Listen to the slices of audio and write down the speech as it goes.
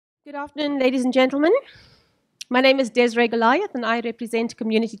Good afternoon, ladies and gentlemen. My name is Desiree Goliath, and I represent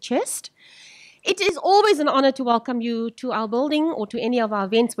Community Chest. It is always an honor to welcome you to our building or to any of our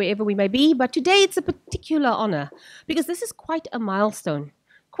events, wherever we may be, but today it's a particular honor because this is quite a milestone,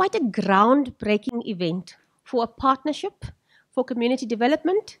 quite a groundbreaking event for a partnership, for community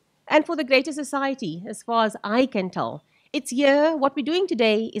development, and for the greater society, as far as I can tell. It's here. What we're doing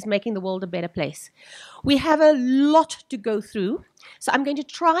today is making the world a better place. We have a lot to go through, so I'm going to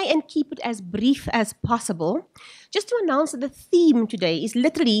try and keep it as brief as possible. Just to announce that the theme today is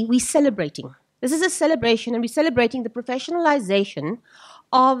literally we're celebrating. This is a celebration, and we're celebrating the professionalization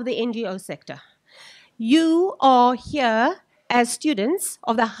of the NGO sector. You are here as students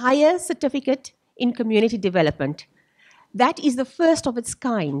of the Higher Certificate in Community Development. That is the first of its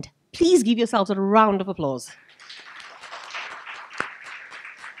kind. Please give yourselves a round of applause.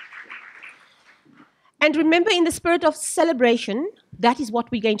 And remember, in the spirit of celebration, that is what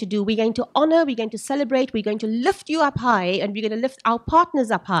we're going to do. We're going to honor, we're going to celebrate, we're going to lift you up high, and we're going to lift our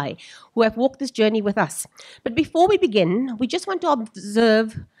partners up high who have walked this journey with us. But before we begin, we just want to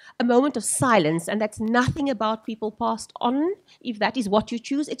observe a moment of silence, and that's nothing about people passed on, if that is what you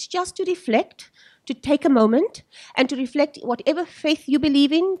choose. It's just to reflect, to take a moment, and to reflect whatever faith you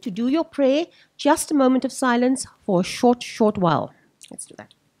believe in, to do your prayer, just a moment of silence for a short while. Let's do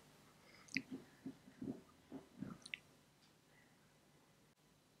that.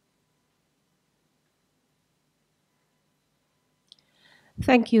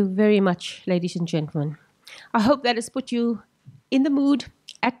 Thank you very much, ladies and gentlemen. I hope that has put you in the mood,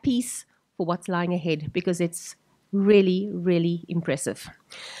 at peace for what's lying ahead, because it's really, really impressive.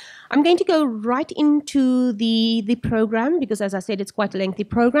 I'm going to go right into the program, because as I said, it's quite a lengthy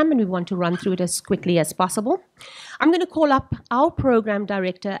program, and we want to run through it as quickly as possible. I'm going to call up our program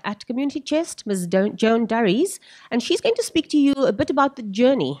director at Community Chest, Ms. Joan Durries, and she's going to speak to you a bit about the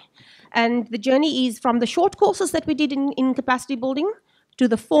journey. And the journey is from the short courses that we did in capacity building to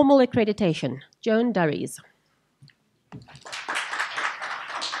the formal accreditation. Joan Durries.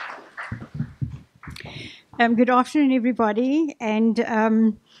 Good afternoon, everybody. And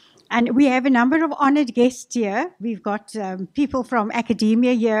we have a number of honored guests here. We've got people from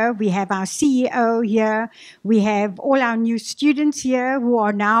academia here. We have our CEO here. We have all our new students here who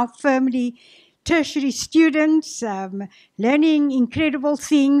are now firmly tertiary students, learning incredible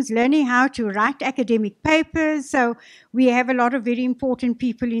things, learning how to write academic papers. So we have a lot of very important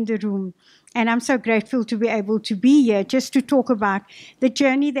people in the room. And I'm so grateful to be able to be here just to talk about the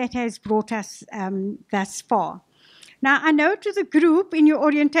journey that has brought us thus far. Now, I know to the group in your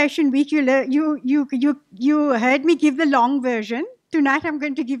orientation week, you heard me give the long version. Tonight, I'm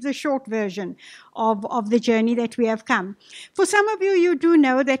going to give the short version of the journey that we have come. For some of you, you do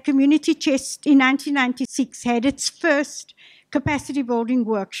know that Community Chest in 1996 had its first capacity building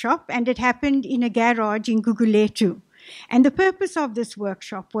workshop, and it happened in a garage in Gugulethu. And the purpose of this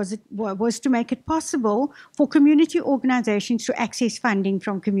workshop was to make it possible for community organizations to access funding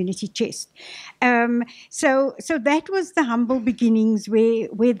from Community Chest. So that was the humble beginnings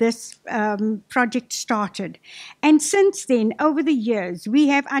where this project started. And since then, over the years,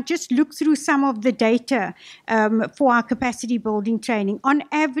 I just looked through some of the data for our capacity building training. On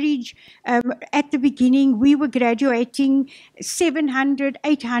average, at the beginning, we were graduating 700,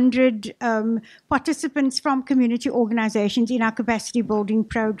 800 participants from community organizations in our capacity building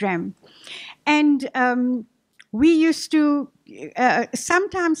program. And we used to,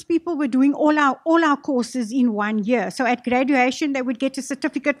 sometimes people were doing all our courses in 1 year. So at graduation, they would get a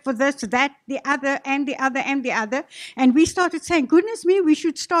certificate for this, that, the other, and the other, and the other. And we started saying, goodness me, we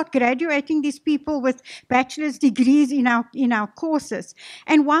should start graduating these people with bachelor's degrees in our courses.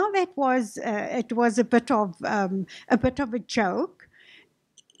 And while that was, it was a bit of a joke,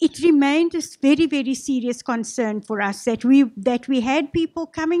 it remained a very, very serious concern for us that we had people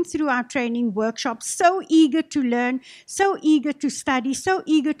coming through our training workshops so eager to learn, so eager to study, so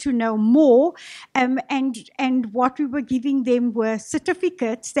eager to know more, and what we were giving them were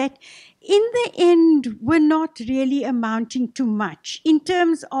certificates that in the end were not really amounting to much in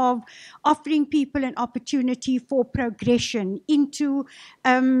terms of offering people an opportunity for progression into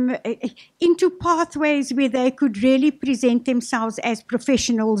pathways where they could really present themselves as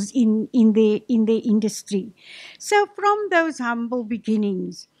professionals in their industry. So from those humble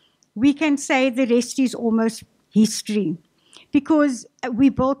beginnings, we can say the rest is almost history. because we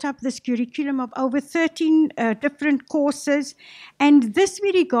built up this curriculum of over 13 different courses, and this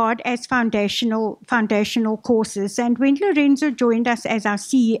we regard as foundational courses. And when Lorenzo joined us as our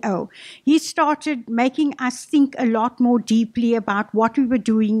CEO, he started making us think a lot more deeply about what we were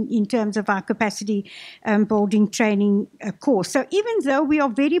doing in terms of our capacity building training course. So even though we are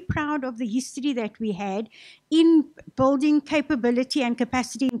very proud of the history that we had in building capability and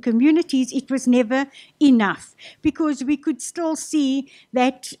capacity in communities, it was never enough, because we could still see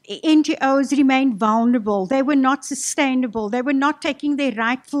that NGOs remained vulnerable. They were not sustainable. They were not taking their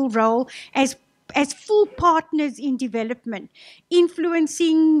rightful role as full partners in development,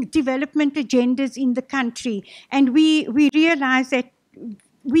 influencing development agendas in the country. And we realized that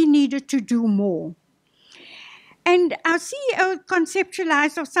we needed to do more. And our CEO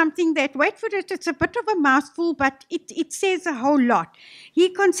conceptualized of something that, wait for it, it's a bit of a mouthful, but it says a whole lot.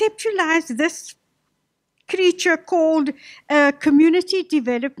 He conceptualized this creature called a Community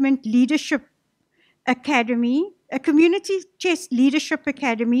Development Leadership Academy, a community chess leadership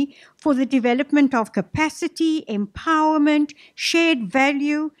academy for the development of capacity, empowerment, shared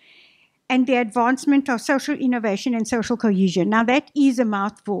value, and the advancement of social innovation and social cohesion. Now that is a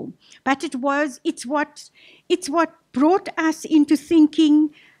mouthful, but it's what brought us into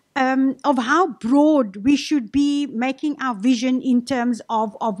thinking of how broad we should be making our vision in terms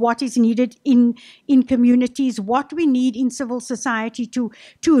of what is needed in communities, what we need in civil society to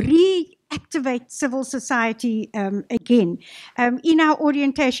reactivate civil society again. In our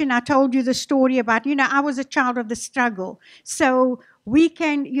orientation, I told you the story about, I was a child of the struggle. So we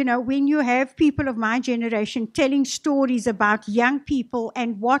can, when you have people of my generation telling stories about young people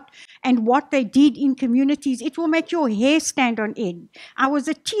and what they did in communities, it will make your hair stand on end. I was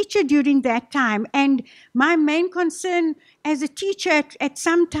a teacher during that time, and my main concern as a teacher at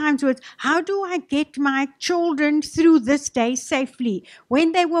some times was, how do I get my children through this day safely?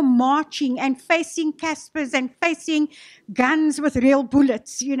 When they were marching and facing Caspers and facing guns with real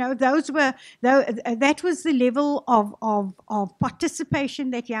bullets, that was the level of participation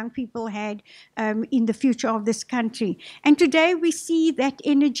that young people had in the future of this country. And today we see that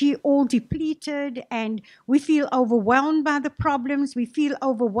energy all depleted, and we feel overwhelmed by the problems. We feel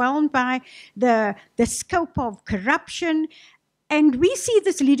overwhelmed by the scope of corruption. And we see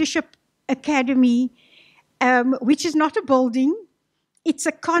this leadership academy, which is not a building. It's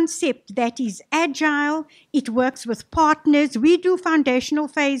a concept that is agile. It works with partners. We do foundational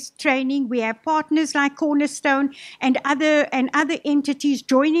phase training. We have partners like Cornerstone and other entities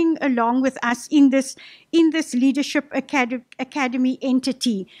joining along with us in this leadership academy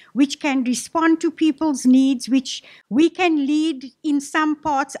entity, which can respond to people's needs, which we can lead in some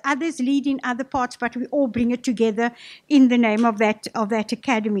parts, others lead in other parts, but we all bring it together in the name of that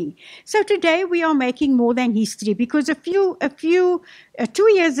academy. So today we are making more than history, because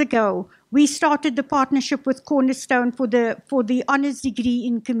 2 years ago, we started the partnership with Cornerstone for the honors degree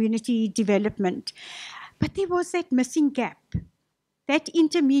in community development. But there was that missing gap, that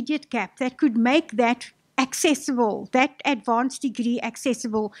intermediate gap that could make that accessible, that advanced degree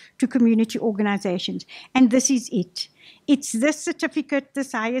accessible to community organizations. And this is it. It's this certificate,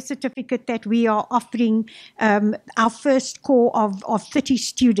 this higher certificate that we are offering our first core of 30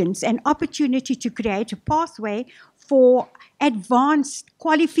 students, an opportunity to create a pathway for advanced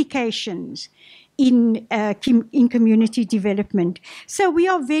qualifications in community development. So we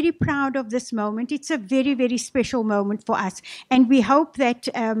are very proud of this moment. It's a very, very special moment for us. And we hope that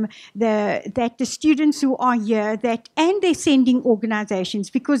the students who are here, and their sending organizations,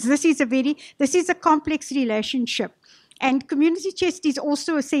 because this is a complex relationship. And Community Chest is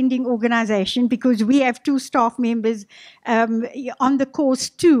also a sending organization, because we have 2 staff members on the course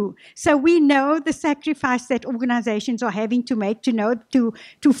too. So we know the sacrifice that organizations are having to make to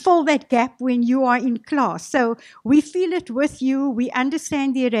fill that gap when you are in class. So we feel it with you. We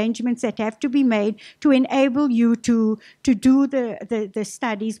understand the arrangements that have to be made to enable you to do the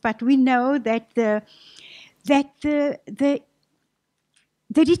studies. But we know that the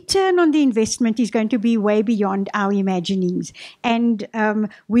return on the investment is going to be way beyond our imaginings. And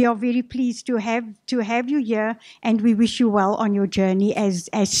we are very pleased to have you here, and we wish you well on your journey as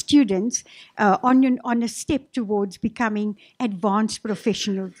students on a step towards becoming advanced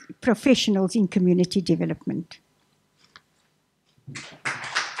professionals in community development.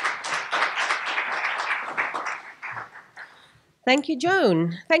 Thank you,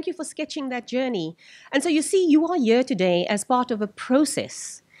 Joan. Thank you for sketching that journey. And so you see, you are here today as part of a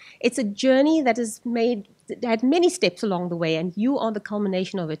process. It's a journey that had many steps along the way, and you are the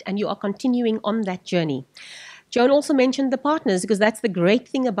culmination of it, and you are continuing on that journey. Joan also mentioned the partners, because that's the great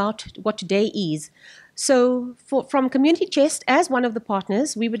thing about what today is. So from Community Chest, as one of the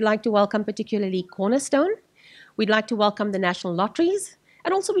partners, we would like to welcome particularly Cornerstone. We'd like to welcome the National Lotteries.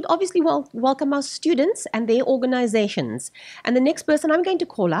 And also we'd obviously welcome our students and their organizations. And the next person I'm going to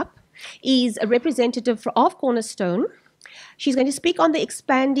call up is a representative of Cornerstone. She's going to speak on the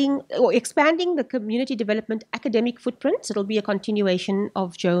expanding the community development academic footprint. It'll be a continuation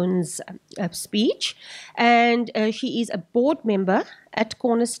of Joan's speech. And she is a board member at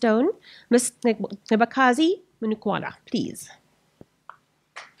Cornerstone. Ms. Nebakazi Munukwala, please.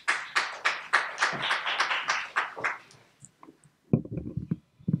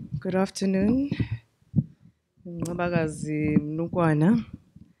 Good afternoon. Ngabakazi Mnukwana.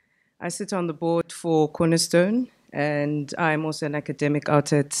 I sit on the board for Cornerstone, and I'm also an academic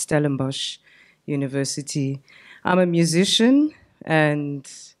out at Stellenbosch University. I'm a musician, and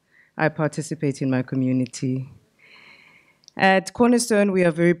I participate in my community. At Cornerstone, we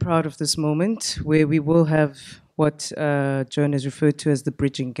are very proud of this moment, where we will have what Joan has referred to as the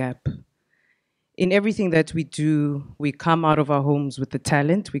bridging gap. In everything that we do, we come out of our homes with the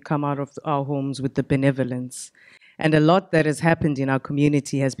talent, we come out of our homes with the benevolence. And a lot that has happened in our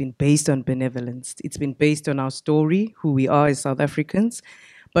community has been based on benevolence. It's been based on our story, who we are as South Africans,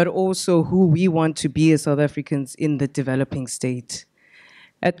 but also who we want to be as South Africans in the developing state.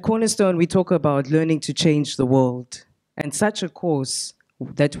 At Cornerstone, we talk about learning to change the world. And such a course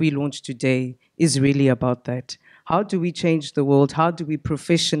that we launched today is really about that. How do we change the world? How do we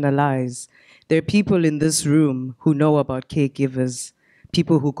professionalize? There are people in this room who know about caregivers,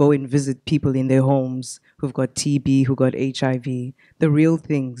 people who go and visit people in their homes who've got TB, who got HIV, the real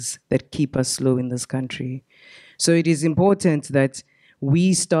things that keep us slow in this country. So it is important that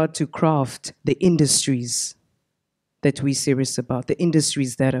we start to craft the industries that we're serious about, the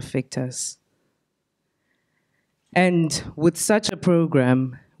industries that affect us. And with such a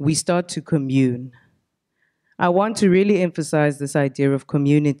program, we start to commune. I want to really emphasize this idea of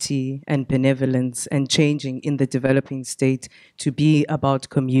community and benevolence and changing in the developing state to be about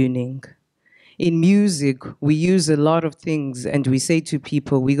communing. In music, we use a lot of things and we say to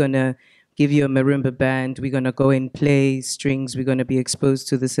people, we're going to give you a marimba band, we're going to go and play strings, we're going to be exposed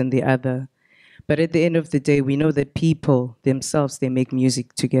to this and the other. But at the end of the day, we know that people themselves, they make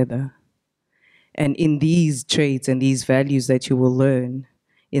music together. And in these traits and these values that you will learn,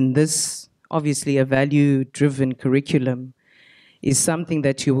 in this, obviously a value-driven curriculum, is something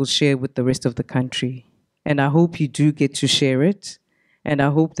that you will share with the rest of the country. And I hope you do get to share it. And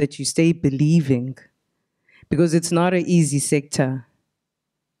I hope that you stay believing, because it's not an easy sector.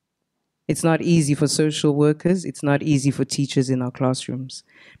 It's not easy for social workers. It's not easy for teachers in our classrooms,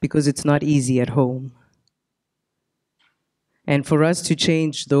 because it's not easy at home. And for us to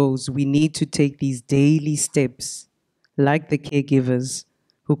change those, we need to take these daily steps, like the caregivers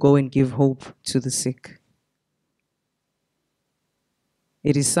who go and give hope to the sick.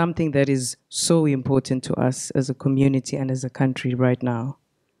 It is something that is so important to us as a community and as a country right now.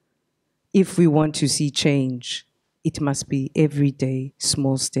 If we want to see change, it must be everyday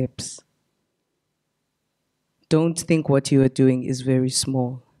small steps. Don't think what you are doing is very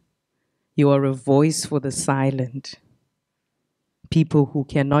small. You are a voice for the silent, people who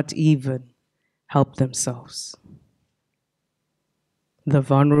cannot even help themselves. The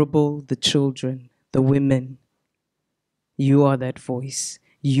vulnerable, the children, the women. You are that voice.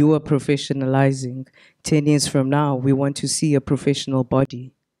 You are professionalizing. 10 years from now, we want to see a professional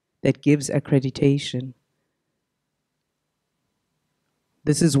body that gives accreditation.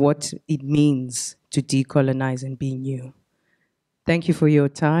 This is what it means to decolonize and be new. Thank you for your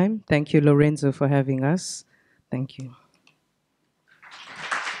time. Thank you, Lorenzo, for having us. Thank you.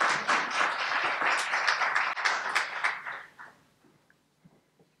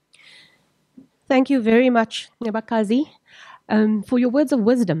 Thank you very much, Nebakazi, for your words of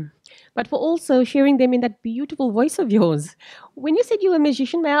wisdom, but for also sharing them in that beautiful voice of yours. When you said you were a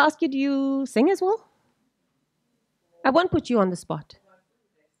musician, may I ask you, do you sing as well? I won't put you on the spot.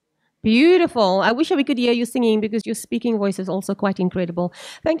 Beautiful. I wish we could hear you singing, because your speaking voice is also quite incredible.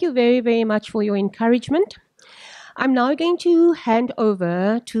 Thank you very, very much for your encouragement. I'm now going to hand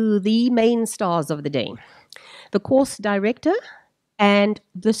over to the main stars of the day, the course director and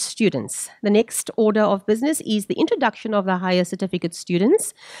the students. The next order of business is the introduction of the higher certificate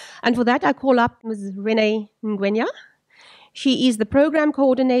students. And for that, I call up Ms. Renee Ngwenya. She is the program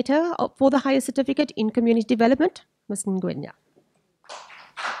coordinator for the higher certificate in community development. Ms. Ngwenya.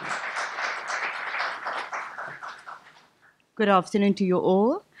 Good afternoon to you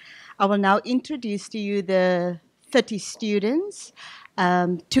all. I will now introduce to you the 30 students.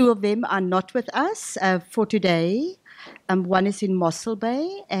 Two of them are not with us for today. One is in Mossel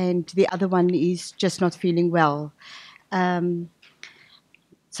Bay, and the other one is just not feeling well.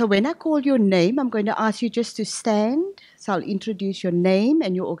 So when I call your name, I'm going to ask you just to stand. So I'll introduce your name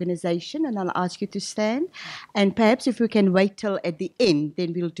and your organization, and I'll ask you to stand. And perhaps if we can wait till at the end,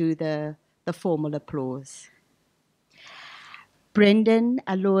 then we'll do the formal applause. Brendan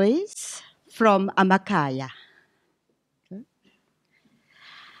Alois from Amakaya.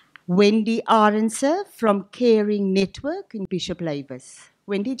 Wendy Arense from Caring Network in Bishop Lavis.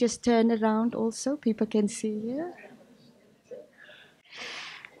 Wendy, just turn around also, people can see you.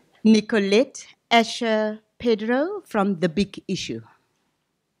 Nicolette Asher Pedro from The Big Issue.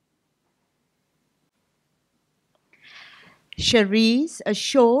 Cherise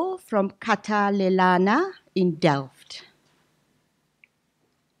Ashore from Katalelana in Delft.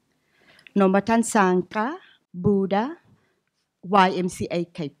 Nomatan Sankra Buddha,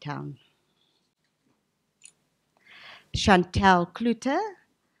 YMCA Cape Town. Chantal Kluter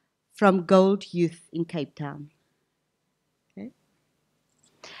from Gold Youth in Cape Town. Okay.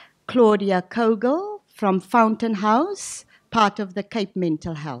 Claudia Kogel from Fountain House, part of the Cape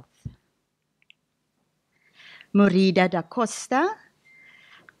Mental Health. Murida da Costa,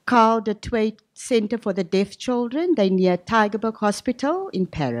 Carl de Twee Center for the Deaf Children, they near Tygerberg Hospital in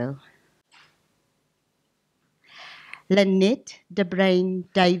Parow. Lynette de Bruin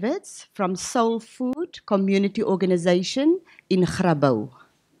Davids from Soul Food Community Organization in Grabouw.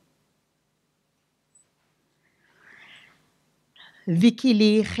 Vicky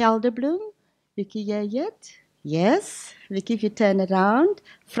Lee Gelderbloem. Vicky, here yet? Yes. Vicky, if you turn around,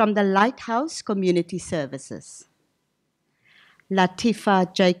 from the Lighthouse Community Services.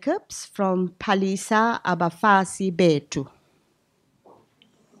 Latifa Jacobs from Palisa Abafasi Betu.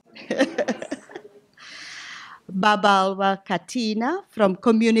 Babalwa Katina from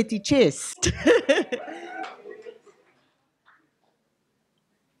Community Chest.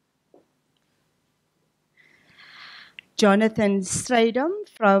 Jonathan Stradom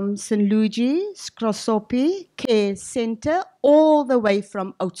from St. Luigi Scrosopi Care Center, all the way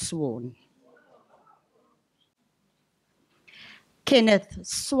from Oudtshoorn. Kenneth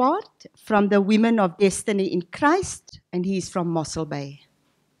Swart from the Women of Destiny in Christ, and he's from Mossel Bay.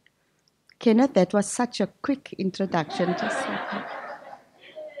 Kenneth, that was such a quick introduction.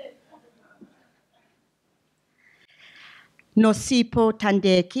 Nosipo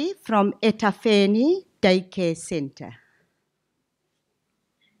Tandeki from Etafeni Daycare Center.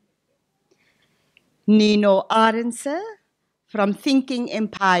 Nino Arense from Thinking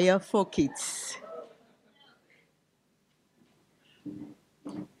Empire for Kids.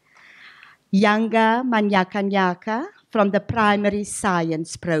 Yanga Manyakanyaka from the Primary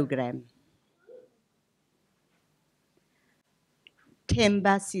Science Program.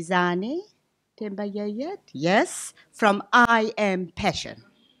 Temba Sizani, Temba Yayet, yes, from I Am Passion.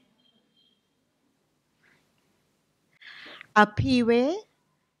 Apiwe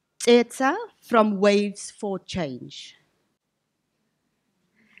Tsetsa from Waves for Change.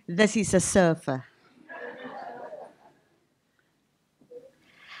 This is a surfer.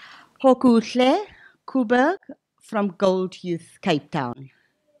 Hokuhle Kuberg from Gold Youth Cape Town.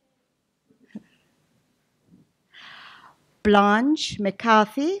 Blanche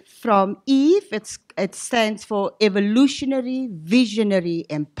McCarthy from EVE, it stands for Evolutionary Visionary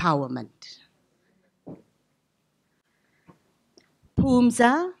Empowerment.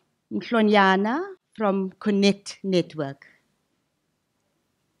 Pumza Mhlonyana from Connect Network.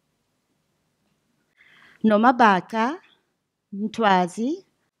 Nomabaka Mtwazi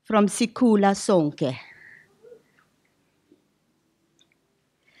from Sikula Sonke.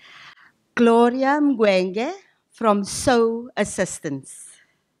 Gloria Mgwenge from So Assistance.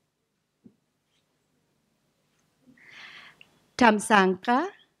 Tamsanka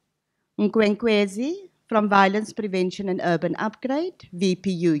Nkwenkwezi from Violence Prevention and Urban Upgrade,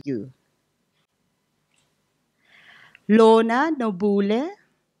 VPUU. Lorna Nobula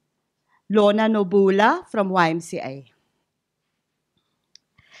from YMCA.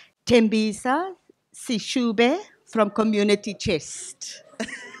 Tembisa Sishube from Community Chest.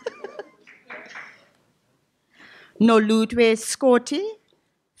 Noludwe Scotty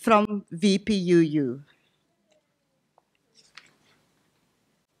from VPUU.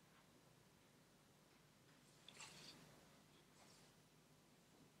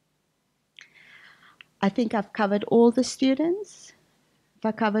 I think I've covered all the students.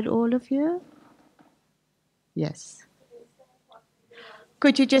 Have I covered all of you? Yes.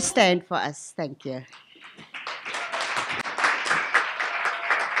 Could you just stand for us? Thank you.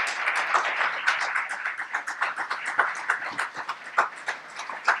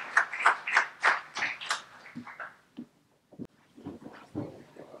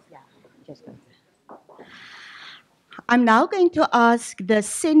 I'm now going to ask the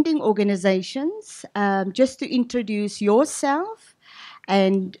sending organizations just to introduce yourself.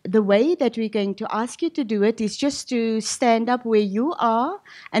 And the way that we're going to ask you to do it is just to stand up where you are,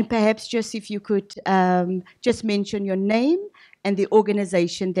 and perhaps just if you could just mention your name and the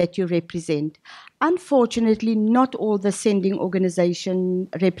organization that you represent. Unfortunately, not all the sending organization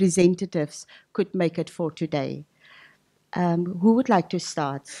representatives could make it for today. Who would like to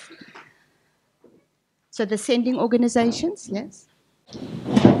start? So the sending organizations, yes?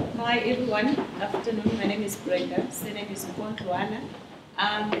 Hi everyone, afternoon. My name is Brenda. My name is Kontuana.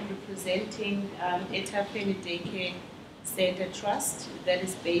 I'm representing Eta Family Daycare Center Trust that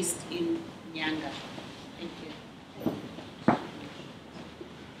is based in Nyanga. Thank you.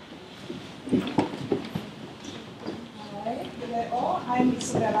 Hi, good day all. I'm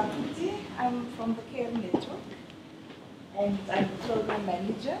Isabella Kuti. I'm from the Care Network and I'm the program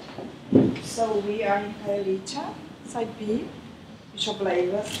manager. So we are in Khayelitsha, Site B, Bishop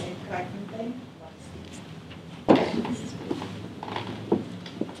Laivers and Krakenstein.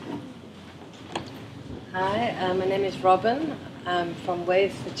 Hi, my name is Robin. I'm from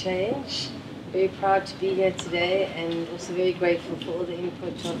Wave for Change. Very proud to be here today and also very grateful for all the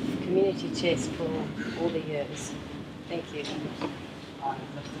input of Community Chest for all the years. Thank you. I'm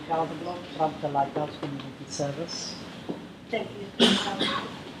Mr. Calderblock from the Lighthouse Community Service. Thank you.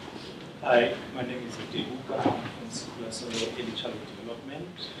 Hi, my name is Adibuka. I'm from Sukula Solo Early Childhood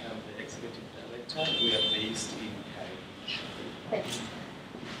Development. I'm the Executive Director. We are based in Kai. Thanks.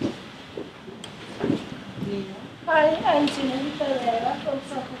 Hi, I'm Janine Pereira from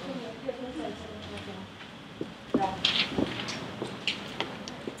South Africa.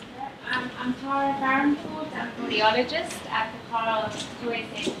 I'm Tara Barrenford. I'm a audiologist at the Carl Joy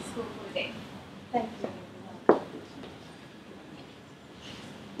Center School for the Deaf. Thank you.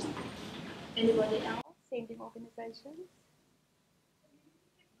 Anybody else? Sending organizations?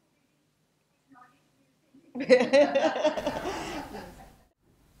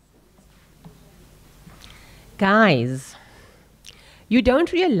 Guys, you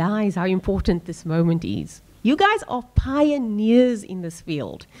don't realize how important this moment is. You guys are pioneers in this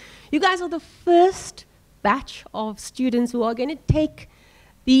field. You guys are the first batch of students who are going to take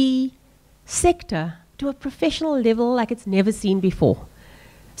the sector to a professional level like it's never seen before.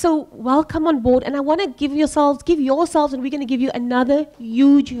 So welcome on board, and I want to give yourselves, and we're going to give you another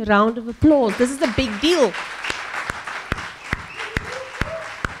huge round of applause. This is a big deal.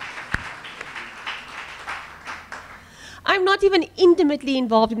 I'm not even intimately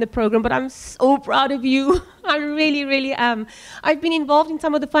involved in the program, but I'm so proud of you. I really, really am. I've been involved in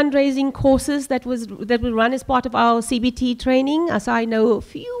some of the fundraising courses that were run as part of our CBT training, as I know a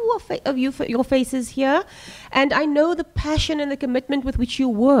few of your faces here. And I know the passion and the commitment with which you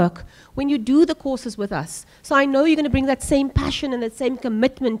work when you do the courses with us. So I know you're going to bring that same passion and that same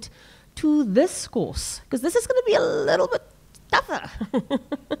commitment to this course, because this is going to be a little bit tougher.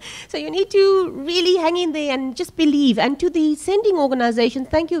 So you need to really hang in there and just believe. And to the sending organization,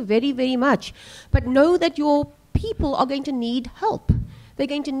 thank you very, very much. But know that your people are going to need help. They're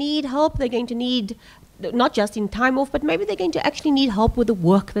going to need help. They're going to need, not just in time off, but maybe they're going to actually need help with the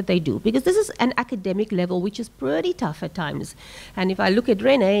work that they do. Because this is an academic level, which is pretty tough at times. And if I look at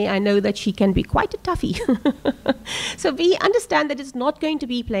Renee, I know that she can be quite a toughie. So we understand that it's not going to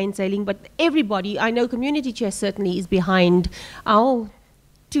be plain sailing, but everybody, I know Community Chest certainly is behind our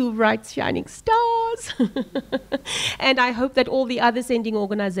two bright shining stars. And I hope that all the other sending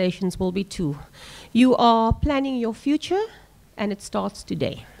organizations will be too. You are planning your future, and it starts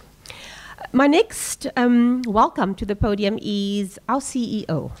today. My next welcome to the podium is our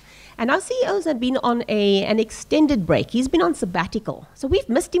CEO. And our CEO's had been on an extended break. He's been on sabbatical. So we've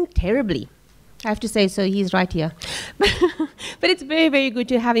missed him terribly. I have to say so, he's right here. But it's very, very good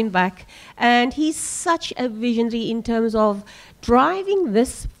to have him back. And he's such a visionary in terms of driving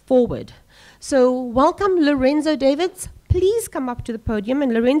this forward. So welcome Lorenzo Davids. Please come up to the podium.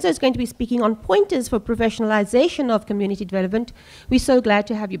 And Lorenzo is going to be speaking on pointers for professionalization of community development. We're so glad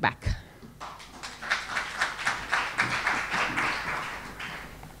to have you back.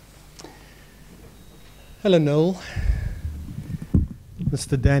 Hello, Noel.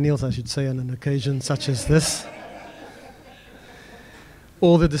 Mr. Daniels, I should say, on an occasion such as this.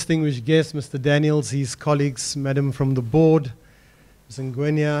 All the distinguished guests, Mr. Daniels, his colleagues, Madam from the board, Ms.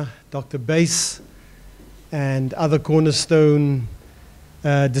 Ngwenya, Dr. Bass, and other Cornerstone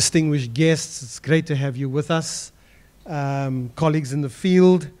distinguished guests. It's great to have you with us. Colleagues in the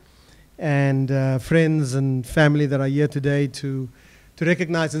field and friends and family that are here today to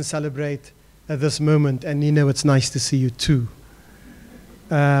recognize and celebrate at this moment, and Nino, it's nice to see you too.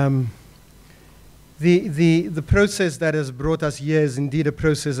 the process that has brought us here is indeed a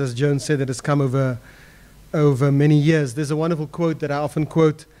process, as Joan said, that has come over many years. There's a wonderful quote that I often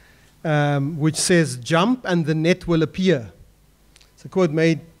quote, which says, "Jump and the net will appear." It's a quote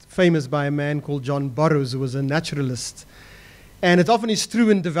made famous by a man called John Burroughs, who was a naturalist. And it often is true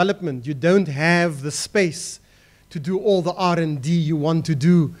in development. You don't have the space to do all the R&D you want to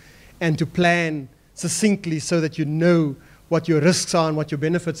do and to plan succinctly so that you know what your risks are and what your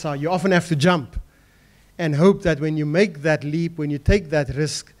benefits are. You often have to jump and hope that when you make that leap, when you take that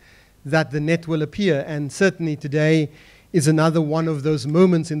risk, that the net will appear. And certainly today is another one of those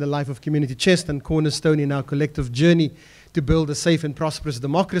moments in the life of Community Chest and Cornerstone in our collective journey to build a safe and prosperous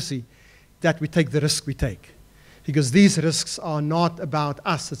democracy, that we take the risk we take. Because these risks are not about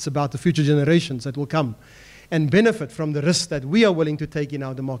us, it's about the future generations that will come and benefit from the risks that we are willing to take in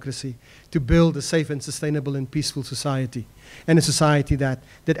our democracy to build a safe and sustainable and peaceful society, and a society that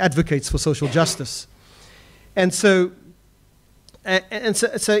advocates for social justice. And so in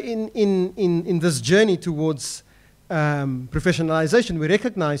this journey towards professionalization, we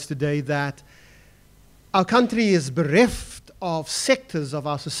recognize today that our country is bereft of sectors of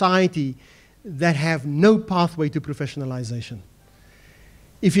our society that have no pathway to professionalization.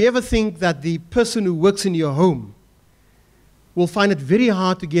 If you ever think that the person who works in your home will find it very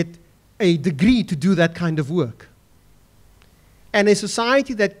hard to get a degree to do that kind of work, and a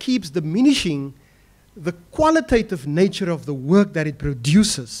society that keeps diminishing the qualitative nature of the work that it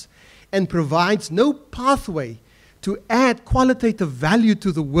produces and provides no pathway to add qualitative value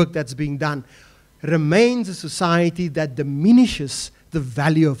to the work that's being done, remains a society that diminishes the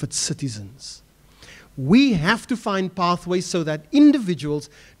value of its citizens. We have to find pathways so that individuals,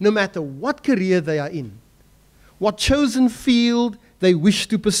 no matter what career they are in, what chosen field they wish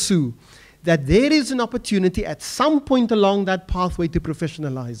to pursue, that there is an opportunity at some point along that pathway to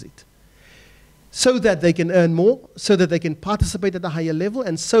professionalize it, so that they can earn more, so that they can participate at a higher level,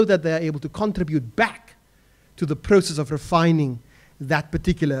 and so that they are able to contribute back to the process of refining that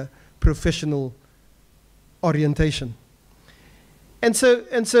particular professional orientation. And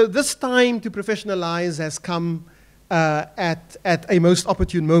so this time to professionalize has come at a most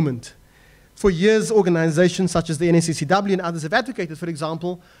opportune moment. For years, organizations such as the NSCCW and others have advocated, for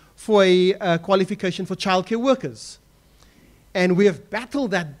example, for a qualification for childcare workers. And we have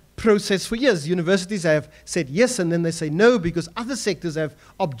battled that process for years. Universities have said yes, and then they say no, because other sectors have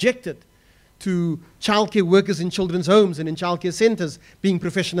objected to childcare workers in children's homes and in childcare centers being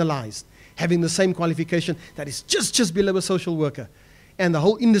professionalized, having the same qualification that is just below a social worker. And the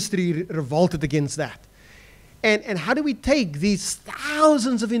whole industry revolted against that. And how do we take these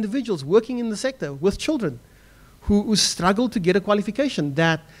thousands of individuals working in the sector with children who struggle to get a qualification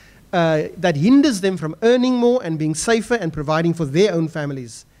that hinders them from earning more and being safer and providing for their own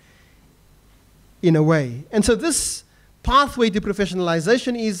families in a way? And so this pathway to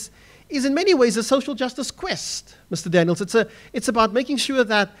professionalization is in many ways a social justice quest, Mr. Daniels. It's about making sure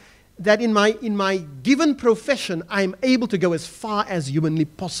that in my given profession, I'm able to go as far as humanly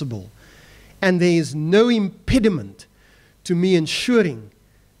possible. And there is no impediment to me ensuring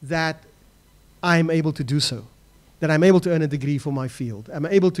that I'm able to do so, that I'm able to earn a degree for my field. I'm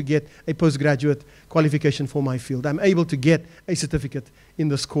able to get a postgraduate qualification for my field. I'm able to get a certificate in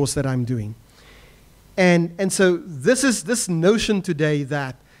this course that I'm doing. And so this notion today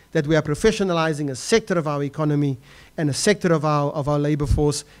that we are professionalizing a sector of our economy and a sector of our labor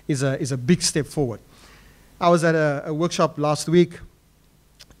force is a big step forward. I was at a workshop last week,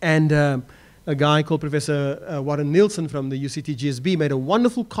 and a guy called Professor Warren Nielsen from the UCT-GSB made a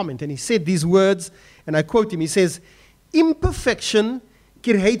wonderful comment, and he said these words, and I quote him. He says, "Imperfection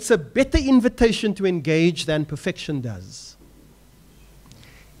creates a better invitation to engage than perfection does."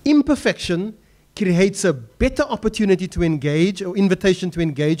 Imperfection creates a better opportunity to engage, or invitation to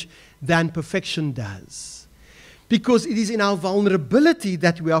engage, than perfection does. Because it is in our vulnerability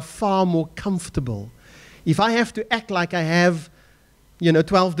that we are far more comfortable. If I have to act like I have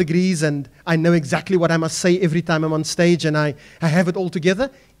 12 degrees and I know exactly what I must say every time I'm on stage and I have it all together,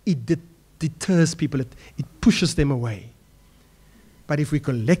 it deters people, it pushes them away. But if we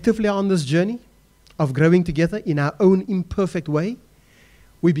collectively are on this journey of growing together in our own imperfect way,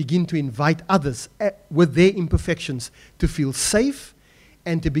 we begin to invite others with their imperfections to feel safe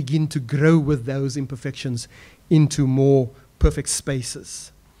and to begin to grow with those imperfections into more perfect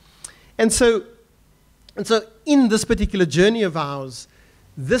spaces. And so in this particular journey of ours,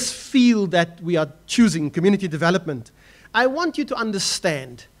 this field that we are choosing, community development, I want you to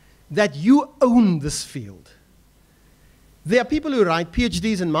understand that you own this field. There are people who write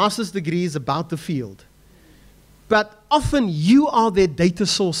PhDs and master's degrees about the field, but often you are their data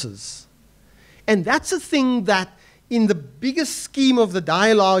sources. And that's a thing that in the biggest scheme of the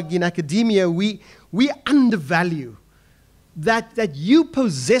dialogue in academia, we undervalue. That you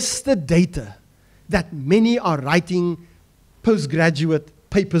possess the data that many are writing postgraduate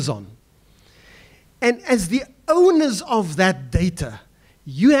papers on. And as the owners of that data,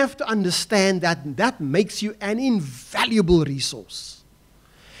 you have to understand that that makes you an invaluable resource.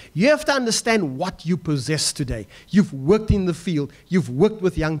 You have to understand what you possess today. You've worked in the field. You've worked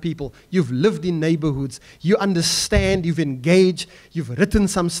with young people. You've lived in neighborhoods. You understand. You've engaged. You've written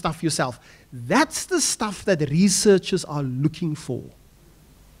some stuff yourself. That's the stuff that researchers are looking for.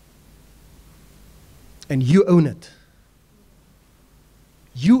 And you own it.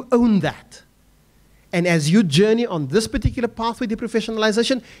 You own that. And as you journey on this particular pathway to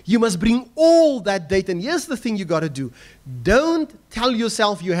professionalization, you must bring all that data. And here's the thing you got to do. Don't tell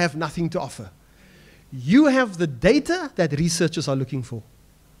yourself you have nothing to offer. You have the data that researchers are looking for.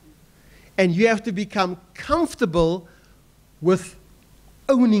 And you have to become comfortable with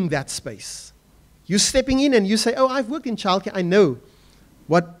owning that space. You're stepping in and you say, oh, I've worked in childcare. I know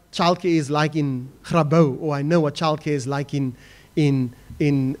what childcare is like in Grabouw, or I know what childcare is like in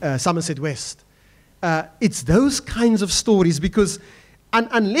Somerset West. It's those kinds of stories, because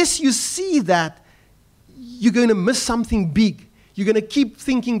unless you see that, you're going to miss something big. You're going to keep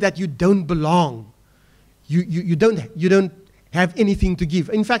thinking that you don't belong. You don't have anything to give.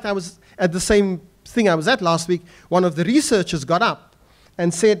 In fact, I was at the same thing I was at last week. One of the researchers got up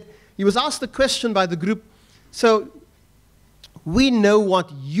and said, he was asked a question by the group, so we know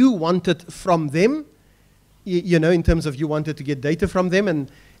what you wanted from them, you know, in terms of you wanted to get data from them, and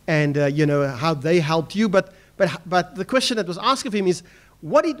you know, how they helped you. But the question that was asked of him is,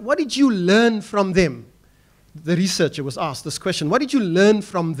 what did you learn from them? The researcher was asked this question. What did you learn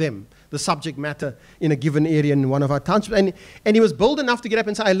from them, the subject matter in a given area in one of our townships? And he was bold enough to get up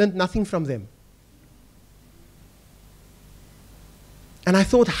and say, I learned nothing from them. And I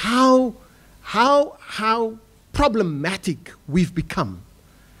thought how problematic we've become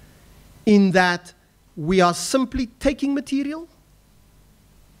in that we are simply taking material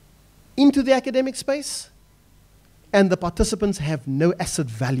into the academic space, and the participants have no asset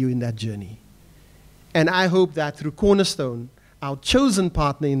value in that journey. And I hope that through Cornerstone, our chosen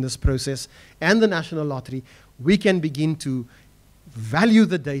partner in this process, and the National Lottery, we can begin to value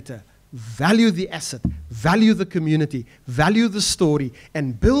the data, value the asset, value the community, value the story,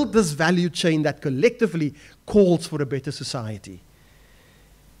 and build this value chain that collectively calls for a better society.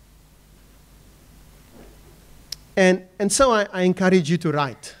 And so I encourage you to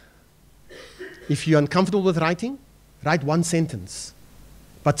write. If you're uncomfortable with writing, write one sentence,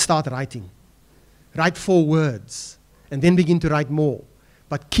 but start writing. Write 4 words, and then begin to write more.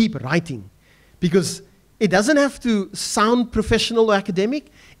 But keep writing, because it doesn't have to sound professional or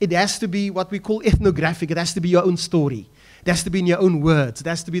academic. It has to be what we call ethnographic. It has to be your own story. It has to be in your own words. It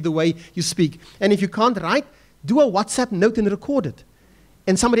has to be the way you speak. And if you can't write, do a WhatsApp note and record it.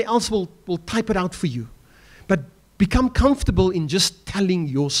 And somebody else will type it out for you. But become comfortable in just telling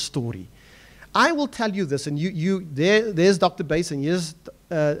your story. I will tell you this, and there's Dr. Bass, and here's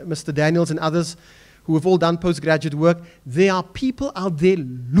Mr. Daniels and others who have all done postgraduate work. There are people out there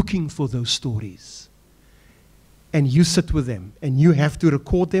looking for those stories. And you sit with them, and you have to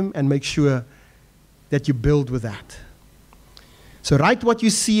record them and make sure that you build with that. So write what you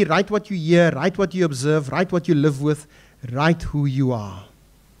see, write what you hear, write what you observe, write what you live with, write who you are.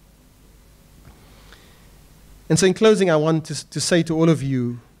 And so in closing, I want to say to all of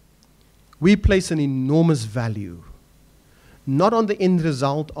you, we place an enormous value, not on the end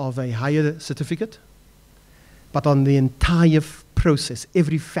result of a higher certificate, but on the entire process,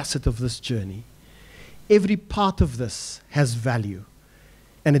 every facet of this journey. Every part of this has value.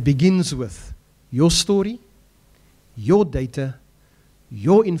 And it begins with your story, your data,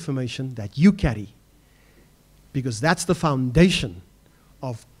 your information that you carry, because that's the foundation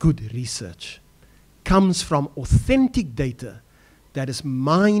of good research. Comes from authentic data that is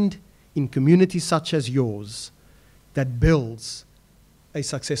mined in communities such as yours, that builds a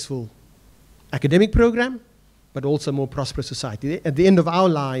successful academic program, but also a more prosperous society. At the end of our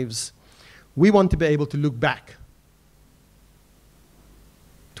lives, we want to be able to look back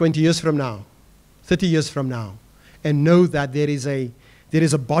 20 years from now, 30 years from now, and know that there is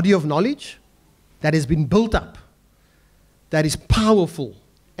a body of knowledge that has been built up, that is powerful,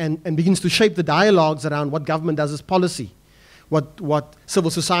 and begins to shape the dialogues around what government does as policy, what civil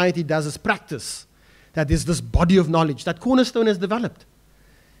society does as practice, that there's this body of knowledge that Cornerstone has developed.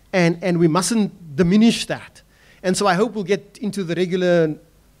 And we mustn't diminish that. And so I hope we'll get into the regular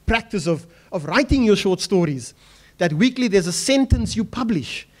practice of writing your short stories, that weekly there's a sentence you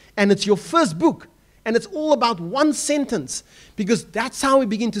publish, and it's your first book, and it's all about one sentence, because that's how we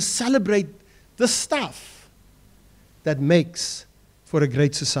begin to celebrate the stuff that makes for a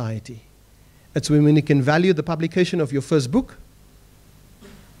great society. It's when we can value the publication of your first book,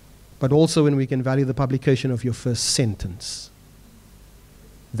 but also when we can value the publication of your first sentence.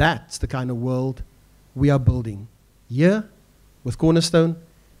 That's the kind of world we are building here with Cornerstone,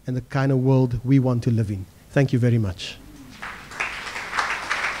 and the kind of world we want to live in. Thank you very much.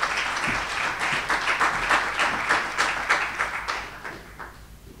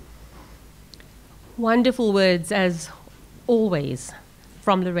 Wonderful words, as always,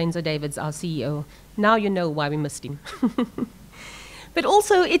 from Lorenzo Davids, our CEO. Now you know why we missed him. But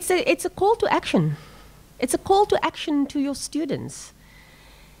also, it's a call to action. It's a call to action to your students.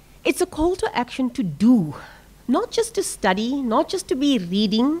 It's a call to action to do. Not just to study, not just to be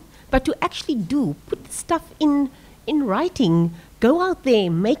reading, but to actually do. Put the stuff in writing. Go out there,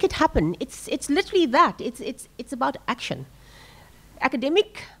 make it happen. It's literally that. It's about action.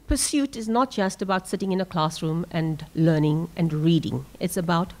 Academic pursuit is not just about sitting in a classroom and learning and reading. It's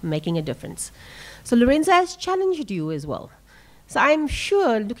about making a difference. So Lorenzo has challenged you as well. So I'm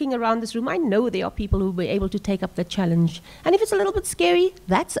sure, looking around this room, I know there are people who will be able to take up the challenge. And if it's a little bit scary,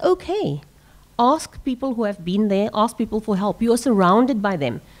 that's okay. Ask people who have been there, ask people for help. You are surrounded by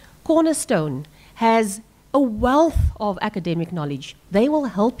them. Cornerstone has a wealth of academic knowledge. They will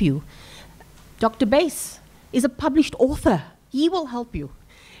help you. Dr. Bass is a published author. He will help you.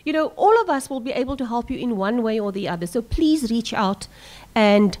 You know, all of us will be able to help you in one way or the other. So please reach out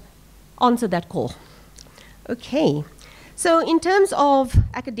and answer that call. Okay. So in terms of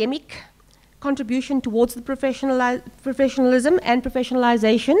academic contribution towards the professionalism and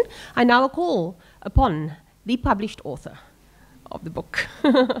professionalization, I now call upon the published author of the book,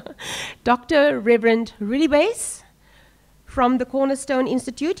 Dr. Reverend Roggebaai from the Cornerstone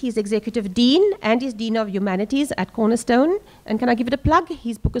Institute. He's Executive Dean and he's Dean of Humanities at Cornerstone. And can I give it a plug?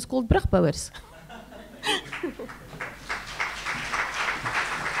 His book is called Brugbouwers.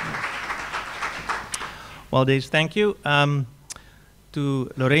 Well, Des, thank you.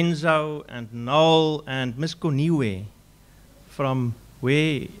 To Lorenzo and Noel and Miss Koniwe from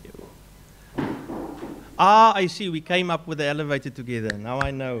where? Ah, I see, we came up with the elevator together. Now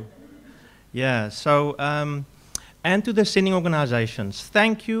I know. Yeah, so, and to the sending organizations,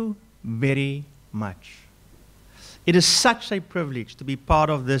 thank you very much. It is such a privilege to be part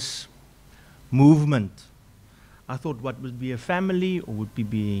of this movement. I thought what would be a family or would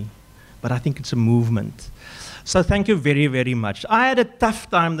be, but I think it's a movement. So thank you very, very much. I had a tough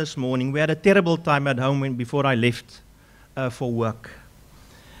time this morning. We had a terrible time at home before I left for work.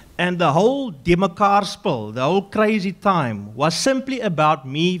 And the whole demekaarspel, the whole crazy time, was simply about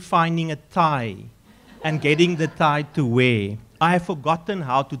me finding a tie and getting the tie to wear. I have forgotten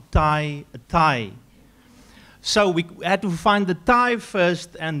how to tie a tie. So we had to find the tie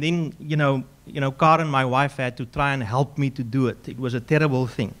first, and then, you know, Karen, my wife, had to try and help me to do it. It was a terrible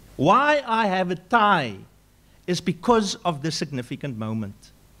thing. Why I have a tie is because of this significant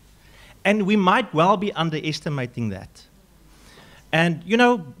moment. And we might well be underestimating that. And, you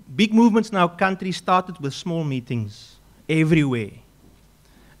know, big movements in our country started with small meetings everywhere.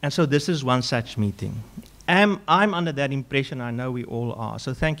 And so this is one such meeting. I'm under that impression. I know we all are.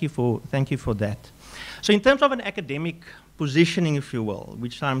 So thank you for that. So in terms of an academic positioning, if you will,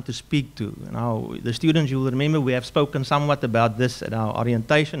 which I'm to speak to. Now, the students, you'll remember, we have spoken somewhat about this at our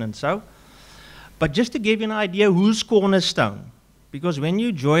orientation and so. But just to give you an idea, who's Cornerstone? Because when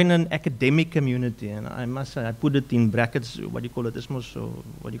you join an academic community, and I must say, I put it in brackets, what do you call it, ismos, or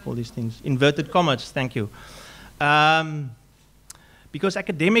what do you call these things? Inverted commas, thank you. Because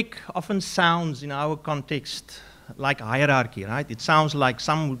academic often sounds, in our context, like hierarchy, right? It sounds like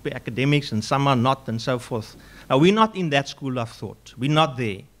some would be academics and some are not, and so forth. Now, we're not in that school of thought. We're not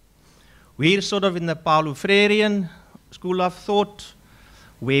there. We're sort of in the Paulo Freirean school of thought,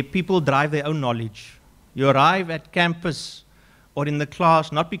 where people drive their own knowledge. You arrive at campus or in the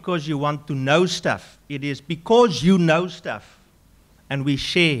class not because you want to know stuff. It is because you know stuff. And we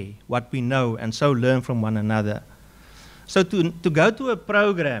share what we know and so learn from one another. So to go to a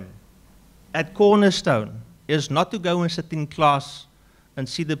program at Cornerstone is not to go and sit in class and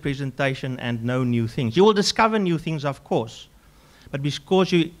see the presentation and know new things. You will discover new things, of course, but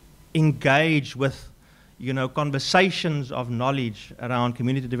because you engage with, you know, conversations of knowledge around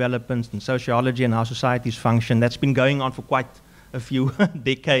community development and sociology and how societies function, that's been going on for quite a few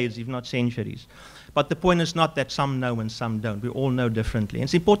decades, if not centuries. But the point is not that some know and some don't. We all know differently. And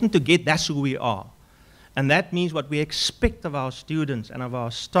it's important to get that's who we are. And that means what we expect of our students and of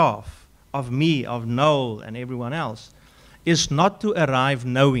our staff, of me, of Noel, and everyone else, is not to arrive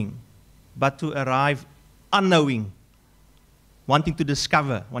knowing, but to arrive unknowing, wanting to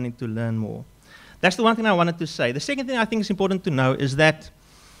discover, wanting to learn more. That's the one thing I wanted to say. The second thing I think is important to know is that,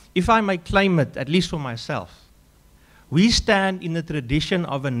 if I may claim it, at least for myself, we stand in the tradition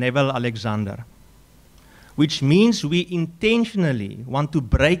of a Neville Alexander, which means we intentionally want to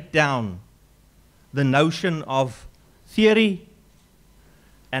break down the notion of theory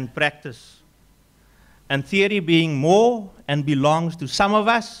and practice. And theory being more and belongs to some of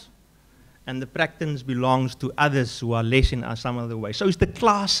us, and the practice belongs to others who are less in some other way. So it's the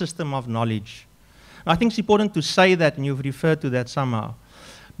class system of knowledge. I think it's important to say that, and you've referred to that somehow.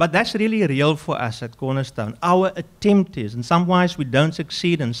 But that's really real for us at Cornerstone. Our attempt is, and sometimes we don't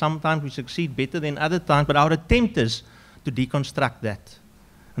succeed, and sometimes we succeed better than other times, but our attempt is to deconstruct that.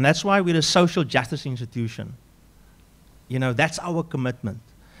 And that's why we're a social justice institution. You know, that's our commitment.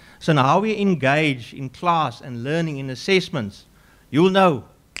 So now how we engage in class and learning in assessments, you'll know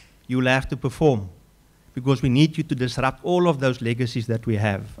you'll have to perform, because we need you to disrupt all of those legacies that we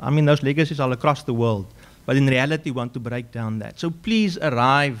have. I mean, those legacies are across the world, but in reality, we want to break down that. So please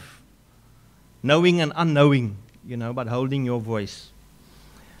arrive knowing and unknowing, you know, but holding your voice.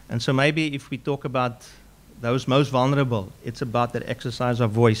 And so maybe if we talk about those most vulnerable, it's about that exercise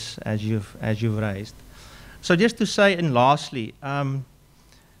of voice as you've raised. So just to say, and lastly,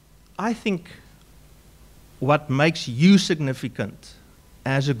 I think what makes you significant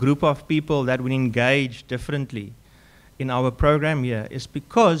as a group of people that will engage differently in our program here is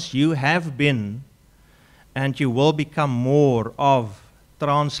because you have been and you will become more of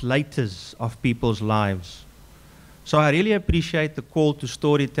translators of people's lives. So I really appreciate the call to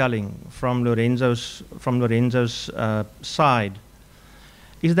storytelling from Lorenzo's side,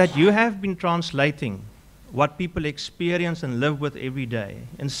 is that you have been translating what people experience and live with every day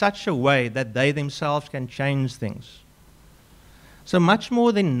in such a way that they themselves can change things. So much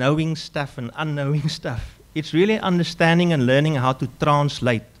more than knowing stuff and unknowing stuff, it's really understanding and learning how to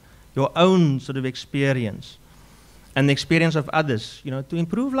translate your own sort of experience and the experience of others, you know, to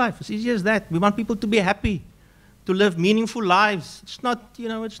improve life. As easy as that. We want people to be happy, to live meaningful lives. It's not, you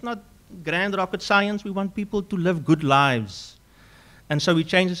know, it's not grand rocket science. We want people to live good lives. And so we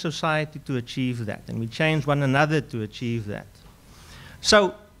change the society to achieve that, and we change one another to achieve that.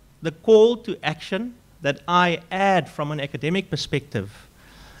 So the call to action that I add from an academic perspective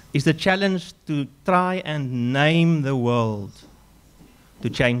is the challenge to try and name the world, to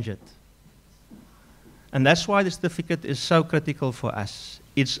change it. And that's why the certificate is so critical for us.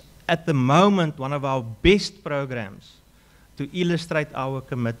 It's at the moment one of our best programs to illustrate our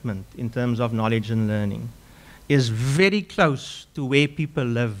commitment in terms of knowledge and learning. Is very close to where people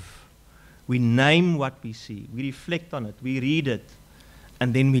live. We name what we see, we reflect on it, we read it,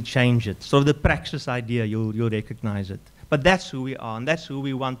 and then we change it. So the praxis idea, you'll recognize it. But that's who we are, and that's who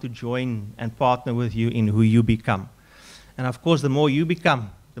we want to join and partner with you in who you become. And of course, the more you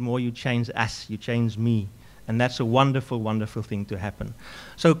become, the more you change us, you change me. And that's a wonderful, wonderful thing to happen.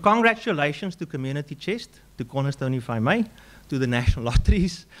 So congratulations to Community Chest, to Cornerstone, if I may, to the national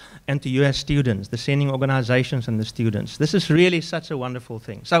lotteries, and to you as students, the sending organizations and the students. This is really such a wonderful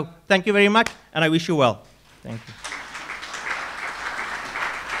thing. So thank you very much, and I wish you well. Thank you.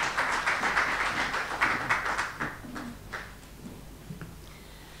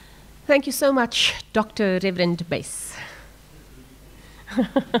 Thank you so much, Dr. Reverend Bass.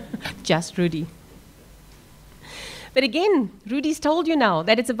 Just Rudy. But again, Rudy's told you now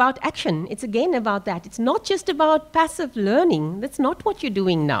that it's about action. It's again about that. It's not just about passive learning. That's not what you're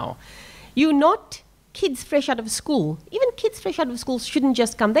doing now. You're not kids fresh out of school. Even kids fresh out of school shouldn't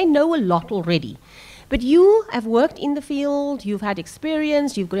just come. They know a lot already. But you have worked in the field, you've had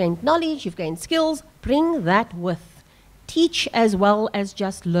experience, you've gained knowledge, you've gained skills. Bring that with. Teach as well as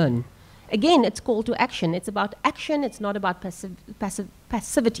just learn. Again, it's call to action. It's about action. It's not about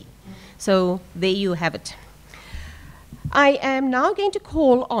passivity. So there you have it. I am now going to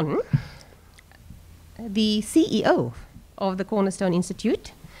call on the CEO of the Cornerstone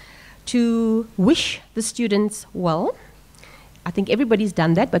Institute to wish the students well. I think everybody's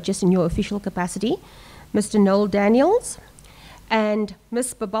done that, but just in your official capacity. Mr. Noel Daniels and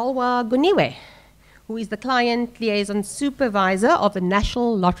Ms. Babalwa Guniwe, who is the Client Liaison Supervisor of the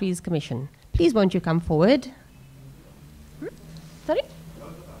National Lotteries Commission. Please won't you come forward? Sorry?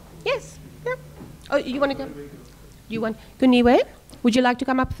 Yes. Yeah. Oh, you want to come? You want Guniwe? Would you like to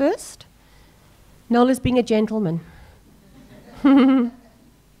come up first? Noel is being a gentleman.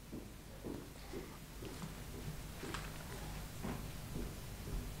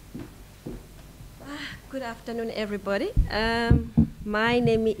 Good afternoon, everybody. My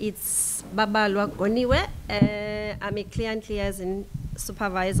name is Babalwa Goniwe. I'm a client liaison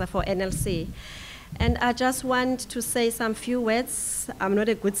supervisor for NLC. And I just want to say some few words. I'm not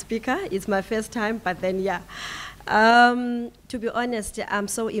a good speaker. It's my first time, but then, yeah. To be honest, I'm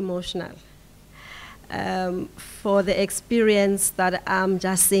so emotional for the experience that I'm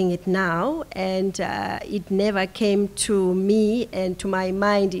just seeing it now. And it never came to me and to my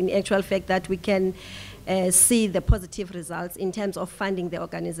mind in actual fact that we can see the positive results in terms of funding the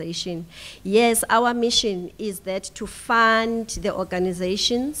organization. Yes, our mission is that to fund the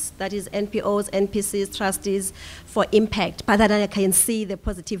organizations, that is NPOs, NPCs, trustees, for impact, but that I can see the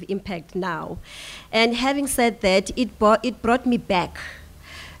positive impact now. And having said that, it brought me back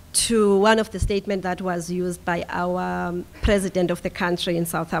to one of the statements that was used by our president of the country in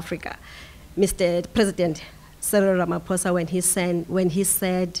South Africa, Mr. President Cyril Ramaphosa, when he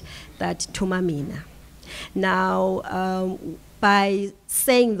said that Tumamina. Now, by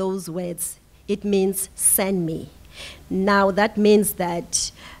saying those words, it means send me. Now, that means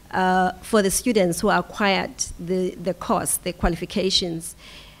that for the students who acquired the course, the qualifications,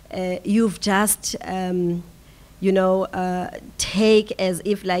 you've just, take as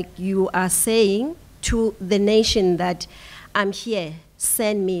if like you are saying to the nation that I'm here,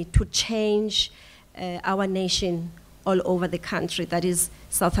 send me to change our nation all over the country, that is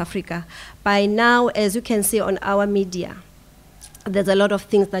South Africa. By now, as you can see on our media, there's a lot of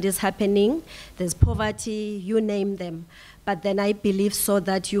things that is happening. There's poverty, you name them. But then I believe so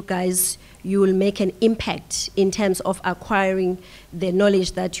that you guys, you will make an impact in terms of acquiring the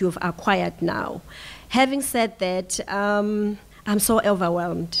knowledge that you've acquired now. Having said that, I'm so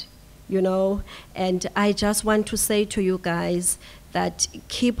overwhelmed, and I just want to say to you guys that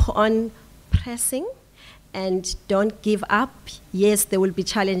keep on pressing and don't give up. Yes, there will be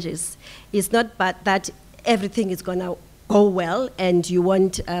challenges. It's not but that everything is gonna go well and you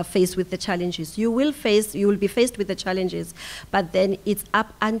won't face with the challenges. You will be faced with the challenges, but then it's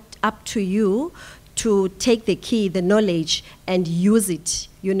up to you to take the key, the knowledge, and use it,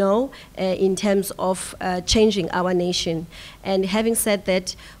 in terms of changing our nation. And having said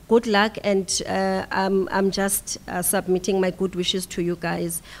that, good luck, and I'm just submitting my good wishes to you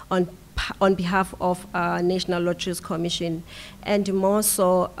guys on behalf of National Lotteries Commission. And more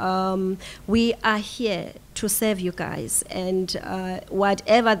so, we are here to serve you guys. And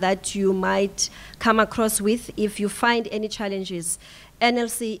whatever that you might come across with, if you find any challenges,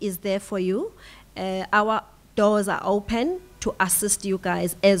 NLC is there for you. Our doors are open to assist you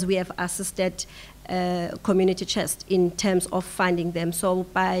guys as we have assisted Community Chest in terms of funding them. So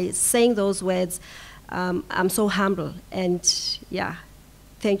by saying those words, I'm so humble, and yeah,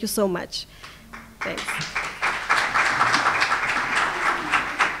 thank you so much. Thanks.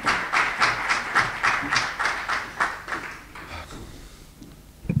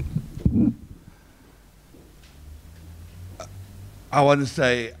 I want to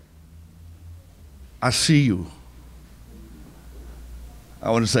say, I see you.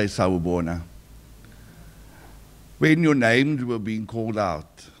 I want to say Sawubona. When your names were being called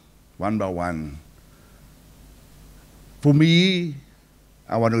out, one by one, for me,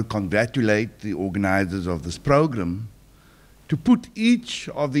 I want to congratulate the organizers of this program to put each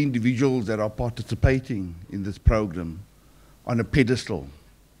of the individuals that are participating in this program on a pedestal,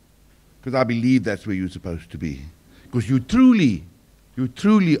 because I believe that's where you're supposed to be. Because you truly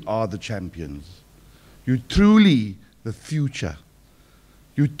are the champions. You're truly the future.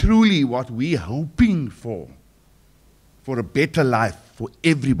 You're truly what we're hoping for a better life for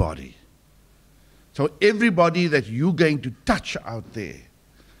everybody. So everybody that you're going to touch out there,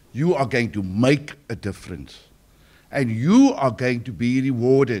 you are going to make a difference. And you are going to be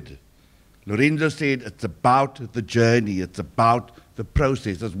rewarded. Lorenzo said it's about the journey, it's about the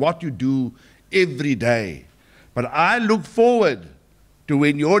process, it's what you do every day. But I look forward to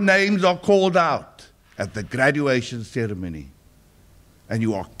when your names are called out at the graduation ceremony and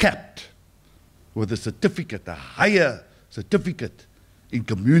you are capped with a certificate, a higher certificate in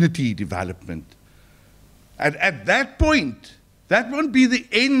community development. And at that point, that won't be the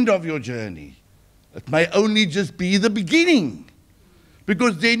end of your journey. It may only just be the beginning,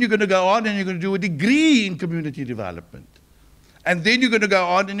 because then you're going to go on and you're going to do a degree in community development. And then you're going to go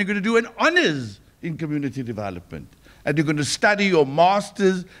on and you're going to do an honors in community development. And you're going to study your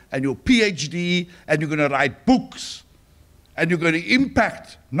master's and your PhD, and you're going to write books, and you're going to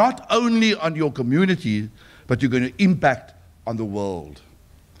impact not only on your community, but you're going to impact on the world.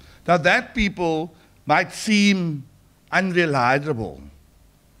 Now that, people, might seem unrealizable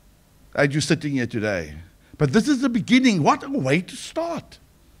as you're sitting here today. But this is the beginning. What a way to start.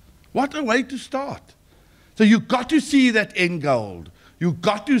 What a way to start. So you've got to see that end goal. You've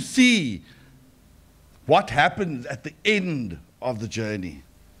got to see what happens at the end of the journey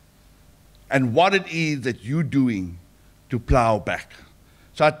and what it is that you're doing to plow back.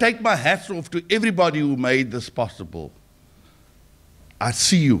 So I take my hats off to everybody who made this possible. I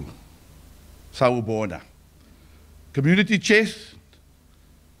see you. Sawubona. Community Chest,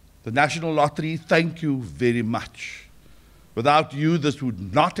 the National Lottery, thank you very much. Without you, this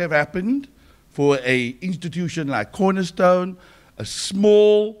would not have happened for an institution like Cornerstone, a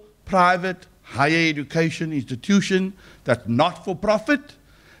small, private, higher education institution that's not for profit,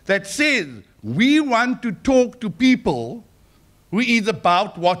 that says we want to talk to people who is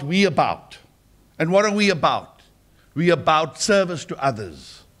about what we about. And what are we about? We about service to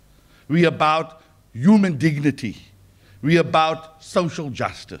others. We about human dignity. We about social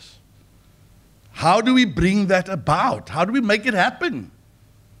justice. How do we bring that about? How do we make it happen?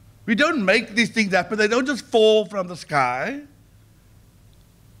 We don't make these things happen. They don't just fall from the sky.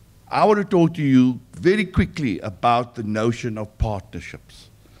 I want to talk to you very quickly about the notion of partnerships.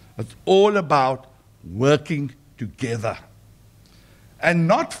 It's all about working together. And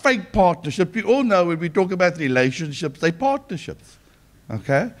not fake partnerships. We all know when we talk about relationships, they're partnerships.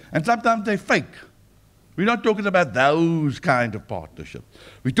 Okay? And sometimes they're fake. We're not talking about those kind of partnerships.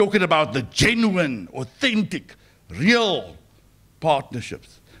 We're talking about the genuine, authentic, real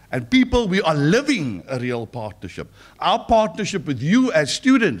partnerships. And people, we are living a real partnership. Our partnership with you as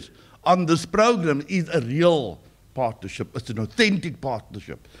students on this program is a real partnership. It's an authentic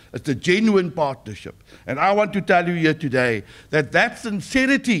partnership. It's a genuine partnership. And I want to tell you here today that that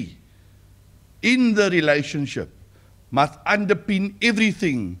sincerity in the relationship must underpin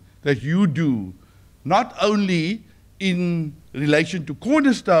everything that you do, not only in relation to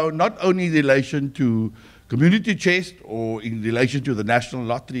Cornerstone, not only in relation to Community Chest or in relation to the National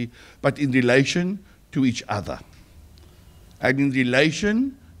Lottery, but in relation to each other and in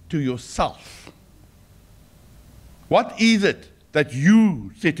relation to yourself. What is it that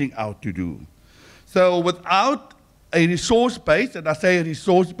you setting out to do? So without a resource base, and I say a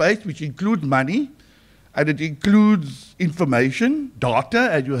resource base which includes money, and it includes information, data,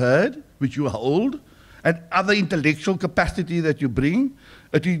 as you heard, which you hold, and other intellectual capacity that you bring.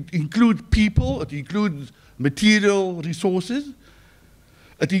 It includes people, it includes material resources,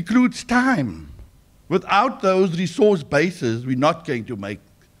 it includes time. Without those resource bases, we're not going to make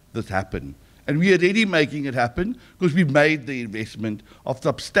this happen. And we are already making it happen because we've made the investment of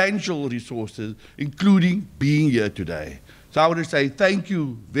substantial resources, including being here today. So I want to say thank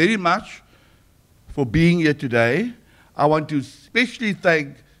you very much for being here today. I want to especially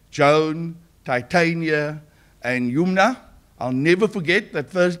thank Joan, Titania, and Yumna. I'll never forget that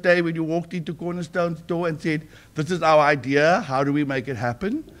first day when you walked into Cornerstone store and said, this is our idea, how do we make it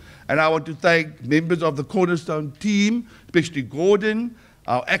happen? And I want to thank members of the Cornerstone team, especially Gordon,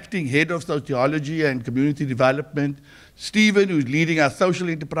 our acting head of sociology and community development, Stephen, who's leading our social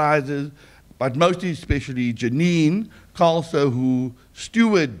enterprises, but most especially Janine Carlso, who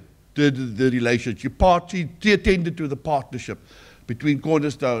stewarded the relationship. She attended to the partnership between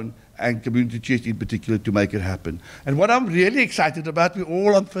Cornerstone and Community Chest in particular to make it happen. And what I'm really excited about, we're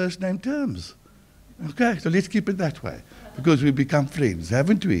all on first name terms. Okay, so let's keep it that way, because we've become friends,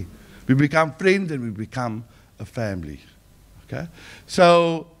 haven't we? We become friends and we become a family. Okay?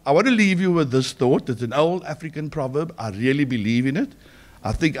 So I want to leave you with this thought. It's an old African proverb. I really believe in it.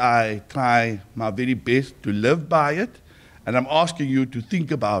 I think I try my very best to live by it. And I'm asking you to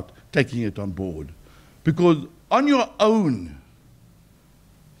think about taking it on board. Because on your own,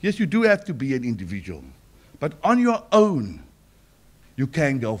 yes, you do have to be an individual. But on your own, you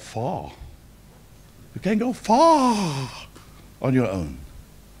can go far. You can go far on your own.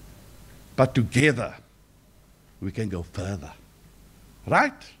 But together, we can go further.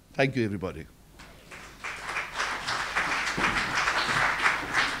 Right? Thank you, everybody.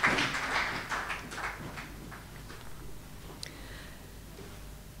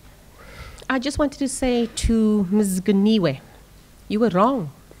 I just wanted to say to Ms. Guniwe, you were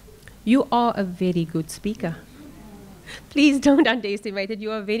wrong. You are a very good speaker. Please don't underestimate it.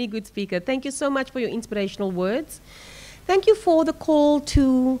 You are a very good speaker. Thank you so much for your inspirational words. Thank you for the call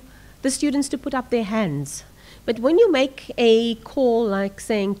to the students to put up their hands. But when you make a call like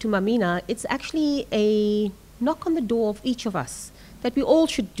saying to Mamina, it's actually a knock on the door of each of us, that we all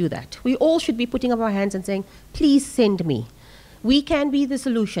should do that. We all should be putting up our hands and saying, please send me. We can be the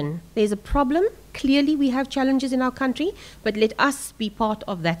solution. There's a problem. Clearly, we have challenges in our country, but let us be part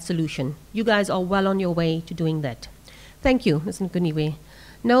of that solution. You guys are well on your way to doing that. Thank you, Ms. Nkuniwe.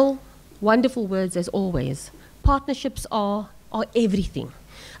 No, wonderful words as always. Partnerships are everything.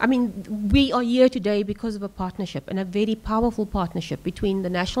 I mean, we are here today because of a partnership, and a very powerful partnership between the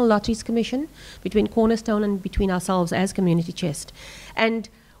National Lotteries Commission, between Cornerstone, and between ourselves as Community Chest. And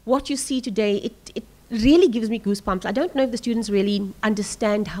what you see today, it really gives me goosebumps. I don't know if the students really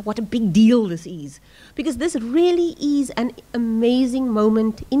understand what a big deal this is, because this really is an amazing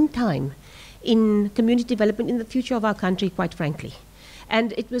moment in time in community development in the future of our country, quite frankly.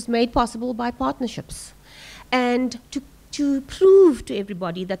 And it was made possible by partnerships. And to prove to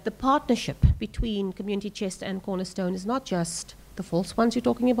everybody that the partnership between Community Chest and Cornerstone is not just the false ones you're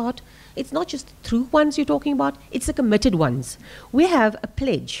talking about, it's not just the true ones you're talking about, it's the committed ones. We have a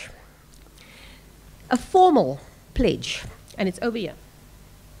pledge, a formal pledge, and it's over here.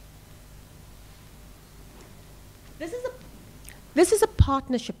 This is a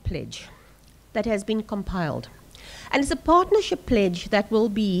partnership pledge that has been compiled. And it's a partnership pledge that will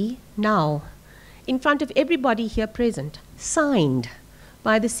be now, in front of everybody here present, signed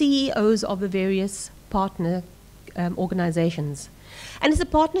by the CEOs of the various partner organizations. And it's a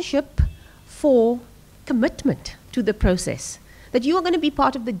partnership for commitment to the process, that you are going to be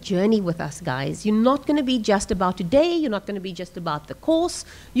part of the journey with us, guys. You're not going to be just about today, you're not going to be just about the course,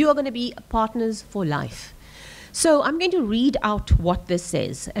 you are going to be partners for life. So I'm going to read out what this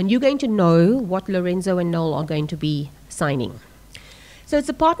says, and you're going to know what Lorenzo and Noel are going to be signing. So it's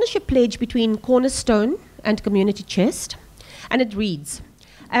a partnership pledge between Cornerstone and Community Chest, and it reads,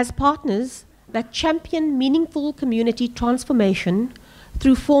 as partners that champion meaningful community transformation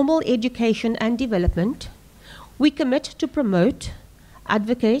through formal education and development, we commit to promote,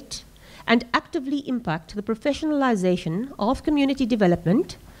 advocate, and actively impact the professionalization of community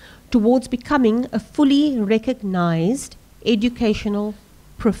development towards becoming a fully recognized educational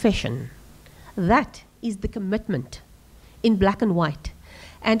profession. That is the commitment in black and white.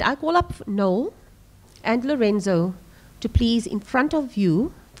 And I call up Noel and Lorenzo to please, in front of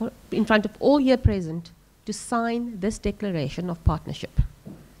you, in front of all here present, to sign this declaration of partnership.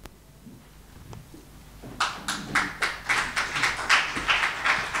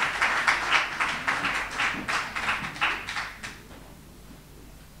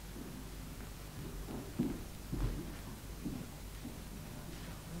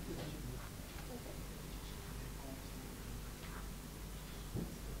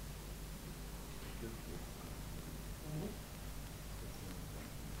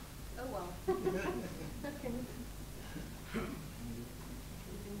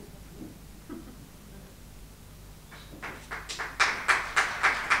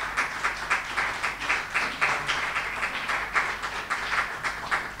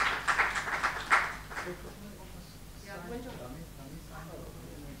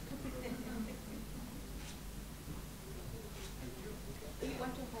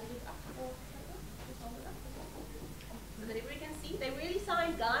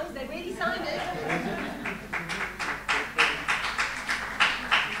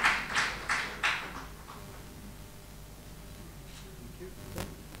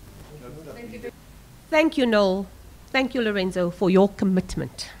 Thank you, Noel. Thank you, Lorenzo, for your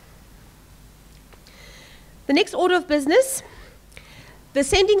commitment. The next order of business, the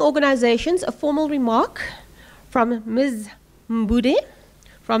sending organizations, a formal remark from Ms. Mbude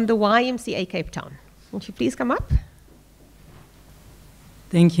from the YMCA Cape Town. Won't you please come up?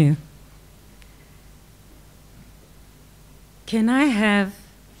 Thank you. Can I have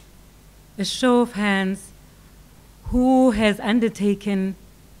a show of hands who has undertaken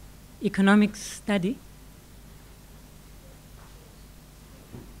economic study?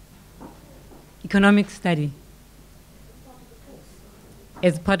 Economic study.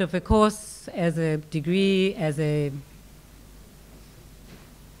 As part of a course, as a degree, as a,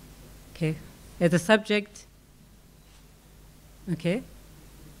 okay, as a subject. Okay.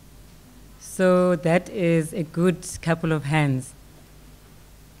 So that is a good couple of hands.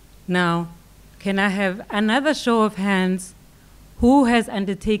 Now, can I have another show of hands who has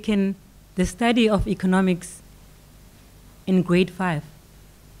undertaken the study of economics in grade 5?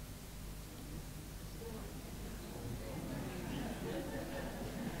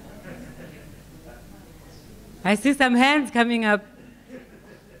 I see some hands coming up.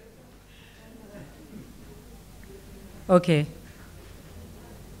 Okay.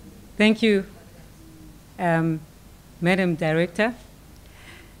 Thank you, Madam Director.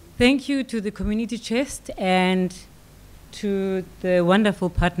 Thank you to the Community Chest and to the wonderful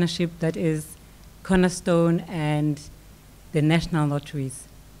partnership that is Cornerstone and the National Lotteries.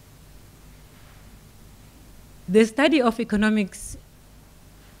 The study of economics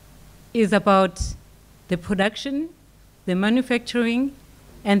is about the production, the manufacturing,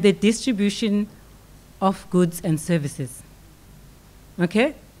 and the distribution of goods and services.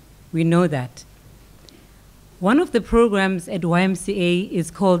 Okay? We know that. One of the programs at YMCA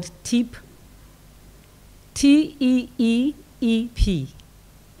is called TEEP, T-E-E-E-P,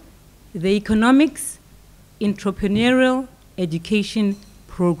 the Economics Entrepreneurial Education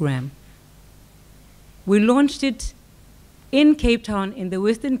Program. We launched it in Cape Town, in the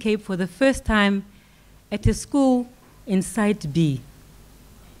Western Cape, for the first time at a school in Site B.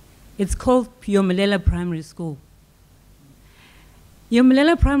 It's called Yomelela Primary School.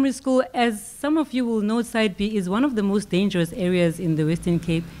 Yomelela Primary School, as some of you will know, Site B is one of the most dangerous areas in the Western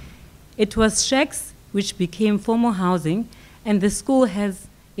Cape. It was shacks which became formal housing, and the school has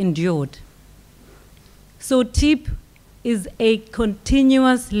endured. So TEEP is a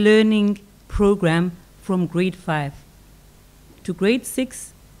continuous learning program from grade 5 to grade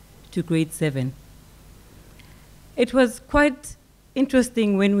 6 to grade 7. It was quite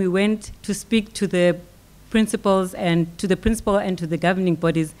interesting when we went to speak to the principals and to the principal and to the governing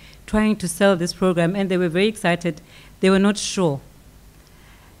bodies trying to sell this program, and they were very excited. They were not sure.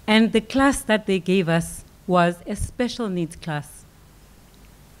 And the class that they gave us was a special needs class.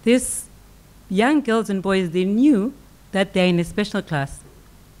 These young girls and boys, they knew that they're in a special class,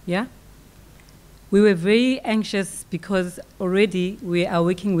 yeah? We were very anxious because already we are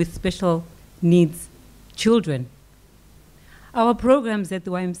working with special needs children. Our programs at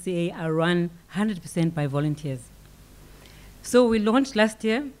the YMCA are run 100% by volunteers. So we launched last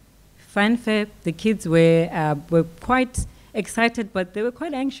year, fanfare. The kids were quite excited, but they were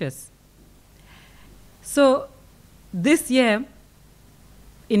quite anxious. So this year,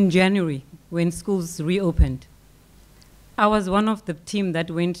 in January, when schools reopened, I was one of the team that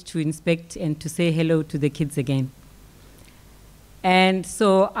went to inspect and to say hello to the kids again. And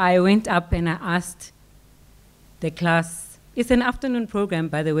so I went up and I asked the class. It's an afternoon program,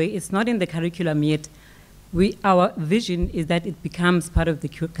 by the way. It's not in the curriculum yet. Our vision is that it becomes part of the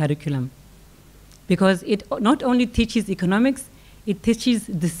curriculum, because it not only teaches economics, it teaches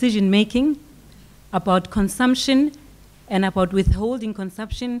decision-making about consumption and about withholding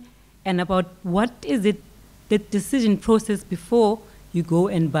consumption and about what is it, the decision process before you go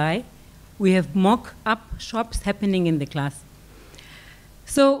and buy. We have mock-up shops happening in the class.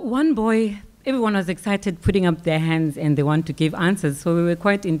 So one boy, everyone was excited, putting up their hands, and they want to give answers, so we were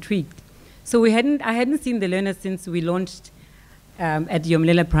quite intrigued. So I hadn't seen the learners since we launched at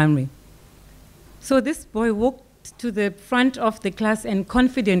Yomelela Primary. So this boy walked to the front of the class and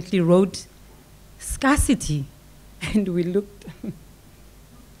confidently wrote scarcity. And we looked,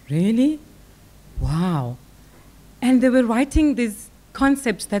 really? Wow. And they were writing these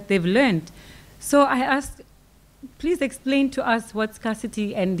concepts that they've learned. So I asked, please explain to us what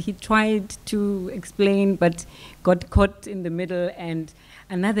scarcity, and he tried to explain but got caught in the middle, and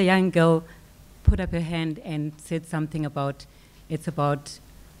another young girl put up her hand and said something about, it's about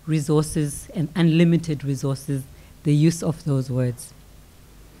resources and unlimited resources, the use of those words.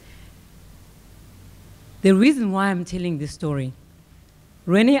 The reason why I'm telling this story,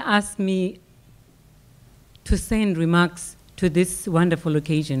 Renee asked me to send remarks to this wonderful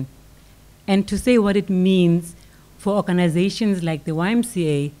occasion and to say what it means for organizations like the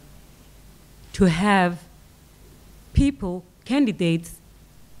YMCA to have people, candidates,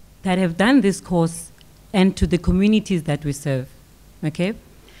 that have done this course, and to the communities that we serve, okay?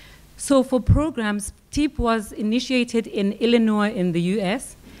 So for programs, TEEP was initiated in Illinois in the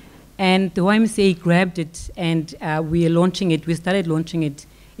US, and the YMCA grabbed it, and we are launching it. We started launching it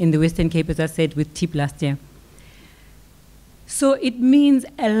in the Western Cape, as I said, with TEEP last year. So it means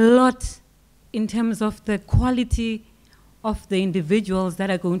a lot in terms of the quality of the individuals that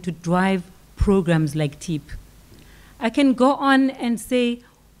are going to drive programs like TEEP. I can go on and say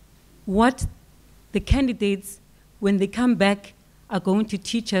what the candidates, when they come back, are going to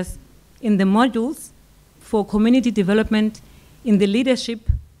teach us in the modules for community development, in the leadership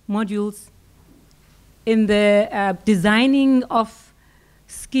modules, in the designing of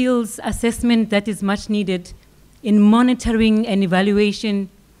skills assessment that is much needed, in monitoring and evaluation.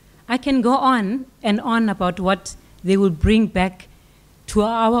 I can go on and on about what they will bring back to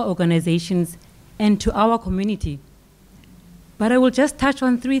our organizations and to our community. But I will just touch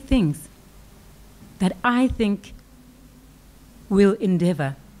on 3 things that I think will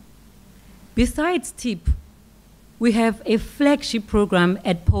endeavor. Besides TEEP, we have a flagship program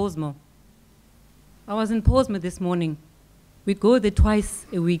at Posmo. I was in Posmo this morning. We go there twice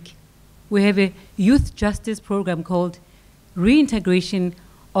a week. We have a youth justice program called Reintegration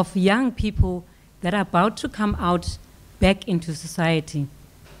of Young People that are about to come out back into society.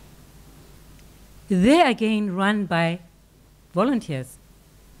 They again run by volunteers.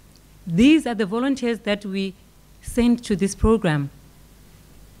 These are the volunteers that we send to this program.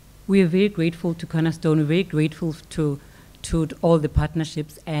 we are very grateful to Cornerstone, we're very grateful to all the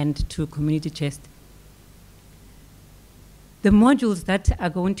partnerships and to Community Chest. The modules that are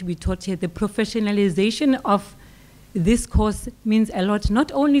going to be taught here, the professionalization of this course means a lot,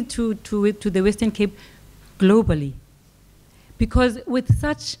 not only to the Western Cape, globally. Because with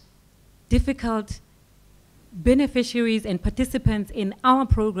such difficult beneficiaries and participants in our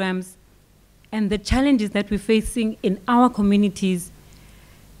programs and the challenges that we're facing in our communities,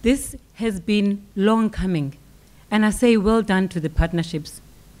 this has been long coming. And I say well done to the partnerships.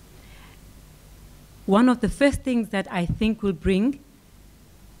 One of the first things that I think will bring,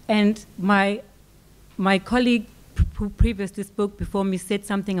 and my colleague who previously spoke before me said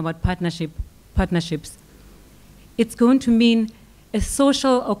something about partnerships. It's going to mean a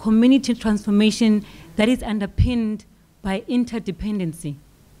social or community transformation that is underpinned by interdependency,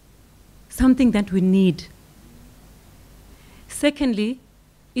 something that we need. Secondly,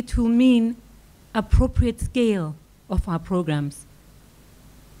 it will mean appropriate scale of our programs.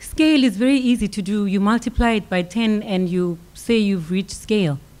 Scale is very easy to do. You multiply it by 10 and you say you've reached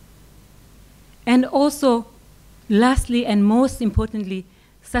scale. And also, lastly and most importantly,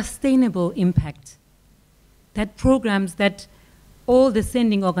 sustainable impact. That programs that all the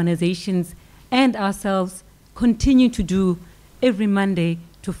sending organizations and ourselves continue to do every Monday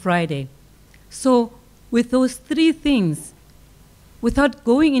to Friday. So with those three things, without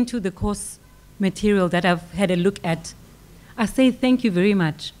going into the course material that I've had a look at, I say thank you very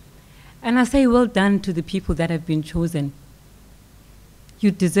much. And I say well done to the people that have been chosen.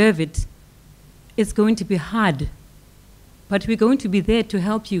 You deserve it. It's going to be hard, but we're going to be there to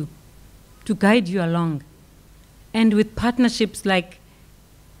help you, to guide you along. And with partnerships like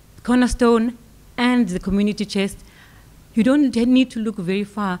Cornerstone and the Community Chest, you don't need to look very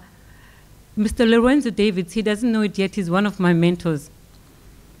far. Mr. Lorenzo Davids, he doesn't know it yet, he's one of my mentors.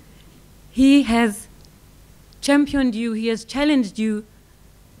 He has championed you, he has challenged you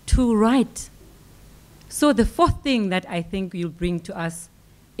to write. So the fourth thing that I think you'll bring to us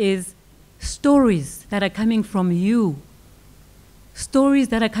is stories that are coming from you, stories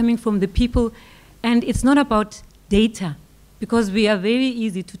that are coming from the people, and it's not about data, because we are very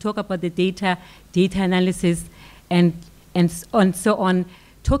easy to talk about the data analysis, and so on,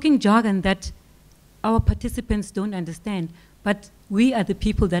 talking jargon that our participants don't understand, but we are the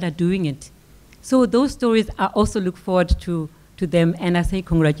people that are doing it. So those stories, I also look forward to them, and I say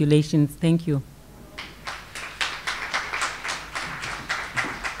congratulations, thank you.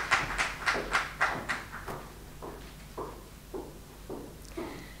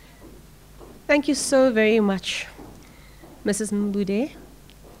 Thank you so very much, Mrs. Mbude.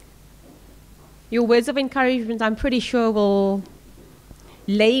 Your words of encouragement, I'm pretty sure, will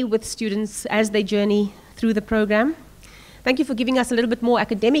lay with students as they journey through the program. Thank you for giving us a little bit more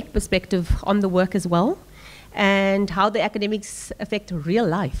academic perspective on the work as well, and how the academics affect real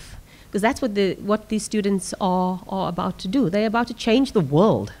life, because that's what these students are about to do. They're about to change the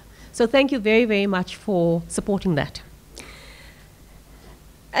world. So thank you very, very much for supporting that.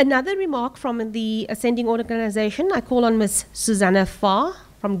 Another remark from the Ascending Organization, I call on Ms. Susanna Farr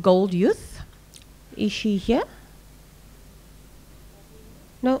from Gold Youth. Is she here?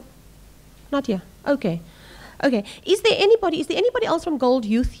 No, not here. Okay. Okay. Is there anybody else from Gold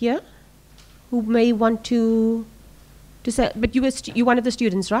Youth here who may want to say? But you were one of the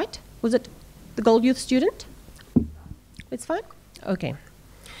students, right? Was it the Gold Youth student? It's fine. Okay.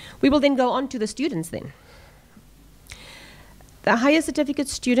 We will then go on to the students then. The higher certificate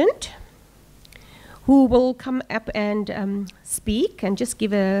student who will come up and speak and just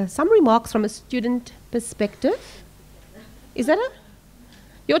give some remarks from a student perspective. Is that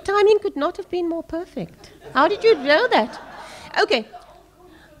your timing could not have been more perfect. How did you know that? Okay.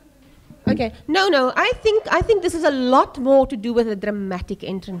 Okay. No. I think this is a lot more to do with a dramatic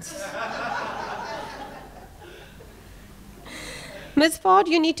entrance. Ms. Ford,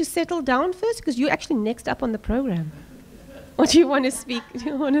 you need to settle down first, because you're actually next up on the program. Or do you want to speak?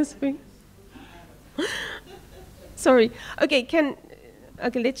 Sorry. Okay,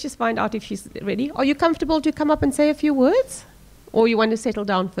 let's just find out if she's ready. Are you comfortable to come up and say a few words? Or you want to settle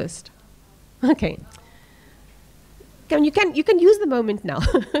down first? Okay. You can use the moment now.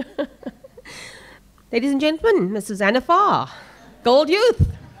 Ladies and gentlemen, Ms. Susanna Farr, Gold Youth.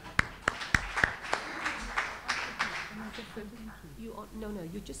 No,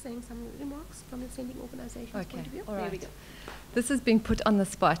 you're just saying some remarks from the sending organization's point of view. All right. There we go. This is being put on the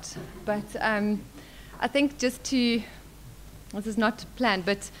spot, but I think this is not planned,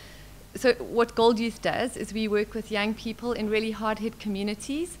 but so what Gold Youth does is we work with young people in really hard-hit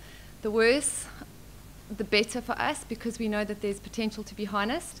communities. The worst the better for us, because we know that there's potential to be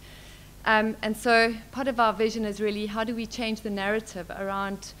harnessed. And so part of our vision is really, how do we change the narrative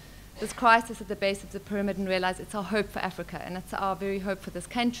around this crisis at the base of the pyramid and realize it's our hope for Africa, and it's our very hope for this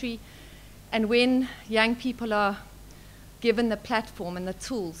country. And when young people are given the platform and the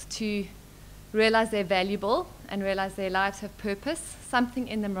tools to realize they're valuable and realize their lives have purpose, something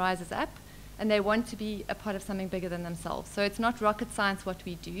in them rises up and they want to be a part of something bigger than themselves. So it's not rocket science what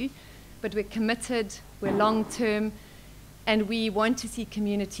we do, but we're committed, we're long-term, and we want to see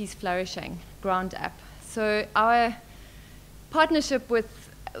communities flourishing, ground up. So our partnership with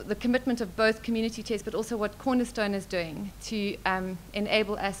the commitment of both Community Chest, but also what Cornerstone is doing to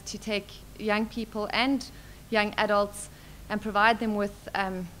enable us to take young people and young adults and provide them with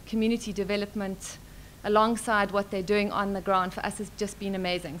community development alongside what they're doing on the ground, for us has just been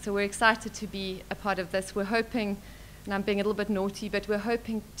amazing. So we're excited to be a part of this. We're hoping, and I'm being a little bit naughty, but we're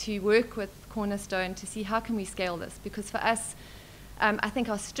hoping to work with Cornerstone to see how can we scale this, because for us, I think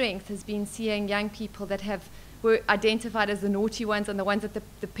our strength has been seeing young people that were identified as the naughty ones and the ones that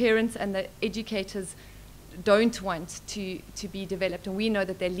the parents and the educators don't want to be developed. And we know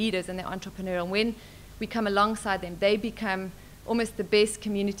that they're leaders and they're entrepreneurial. And when we come alongside them, they become almost the best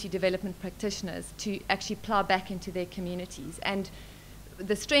community development practitioners to actually plow back into their communities. And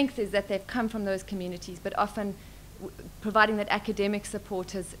the strength is that they've come from those communities, but often providing that academic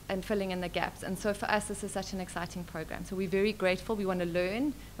support and filling in the gaps. And so for us, this is such an exciting program. So we're very grateful. We want to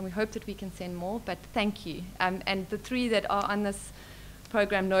learn, and we hope that we can send more, but thank you. And the three that are on this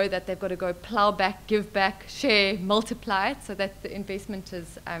program know that they've got to go plow back, give back, share, multiply it, so that the investment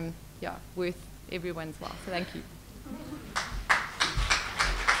is worth everyone's while. So thank you.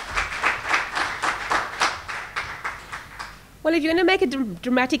 Well, if you're going to make a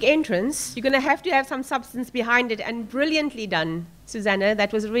dramatic entrance, you're going to have some substance behind it, and brilliantly done, Susanna.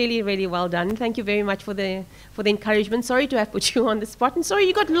 That was really, really well done. Thank you very much for the encouragement. Sorry to have put you on the spot, and sorry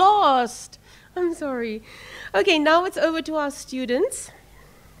you got lost. I'm sorry. Okay, now it's over to our students.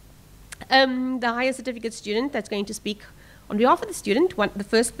 The higher certificate student that's going to speak on behalf of the student, the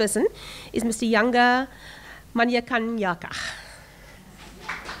first person, is Mr. Yanga Manyakanyaka.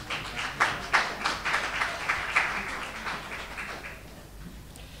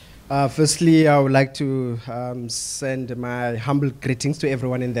 Firstly, I would like to send my humble greetings to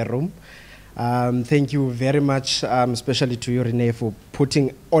everyone in the room. Thank you very much, especially to you, Renee, for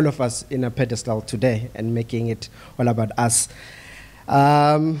putting all of us in a pedestal today and making it all about us.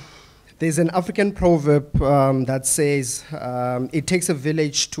 There's an African proverb that says, it takes a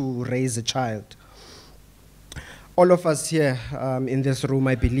village to raise a child. All of us here in this room,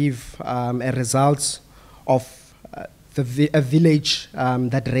 I believe, are results of a village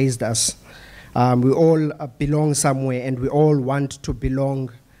that raised us. We all belong somewhere, and we all want to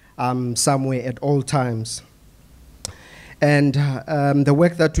belong somewhere at all times. And the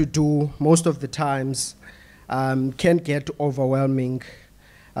work that we do most of the times can get overwhelming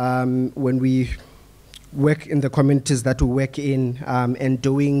when we work in the communities that we work in,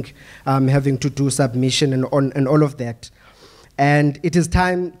 and having to do submission and all of that. And it is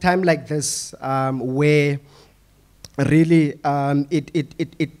time like this where really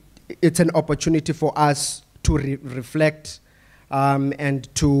it's an opportunity for us to reflect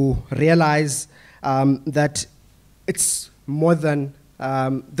and to realize that it's more than,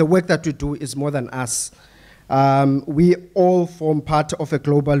 the work that we do is more than us. We all form part of a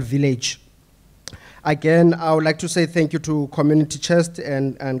global village. Again, I would like to say thank you to Community Chest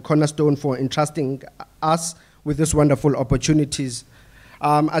and Cornerstone for entrusting us with these wonderful opportunities.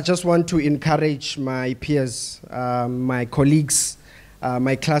 I just want to encourage my peers, my colleagues,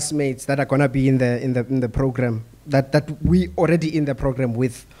 my classmates that are going to be in the program, that we already in the program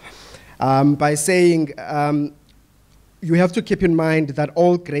with, by saying you have to keep in mind that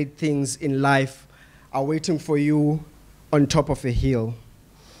all great things in life are waiting for you on top of a hill.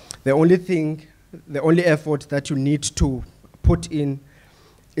 The only effort that you need to put in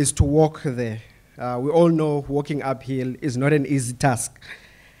is to walk there. We all know walking uphill is not an easy task.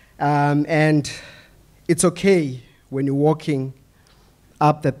 And it's okay when you're walking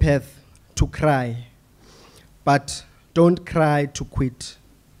up the path to cry, but don't cry to quit.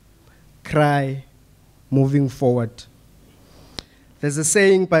 Cry moving forward. There's a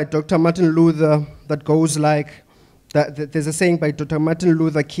saying by Dr. Martin Luther that goes like, there's a saying by Dr. Martin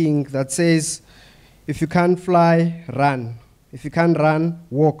Luther King that says, if you can't fly, run. If you can't run,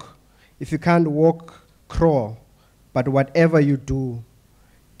 walk. If you can't walk, crawl. But whatever you do,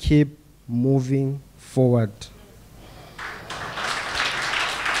 keep moving forward.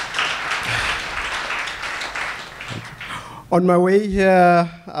 On my way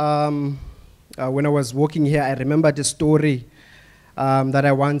here, when I was walking here, I remembered a story that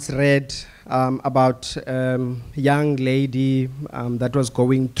I once read about a young lady that was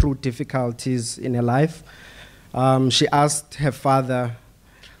going through difficulties in her life. She asked her father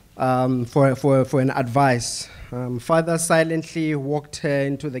for an advice. Father silently walked her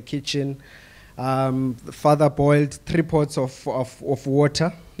into the kitchen. Father boiled 3 pots of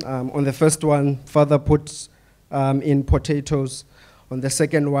water. On the first one, father puts in potatoes. On the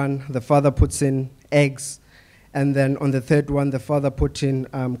second one, the father puts in eggs. And then on the third one, the father put in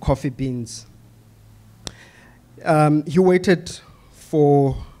coffee beans. He waited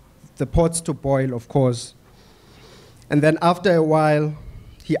for the pots to boil, of course. And then after a while,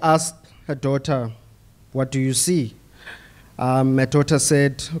 he asked her daughter, "What do you see?" My daughter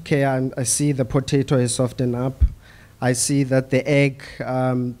said, "Okay, I see the potato is softened up. I see that the egg,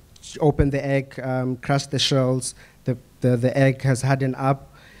 open the egg, crush the shells, the egg has hardened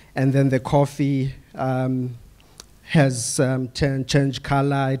up, and then the coffee has changed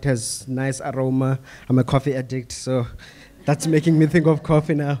color, it has nice aroma." I'm a coffee addict, so that's making me think of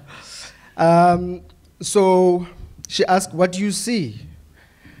coffee now. So she asked, "What do you see?"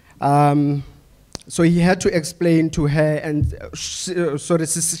 So he had to explain to her, and she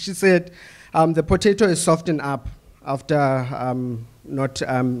said, "The potato is softened up after not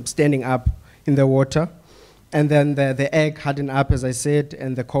standing up in the water. And then the egg hardened up, as I said,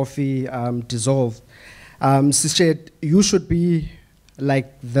 and the coffee dissolved." She said, "You should be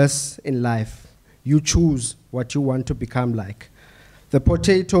like this in life. You choose what you want to become like." The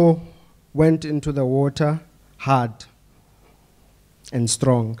potato went into the water hard and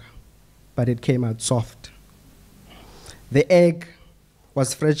strong, but it came out soft. The egg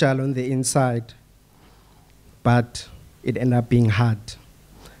was fragile on the inside, but it ended up being hard.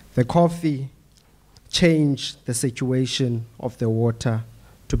 The coffee changed the situation of the water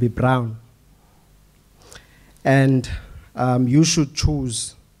to be brown. And you should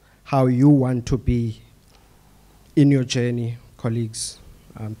choose how you want to be in your journey, colleagues,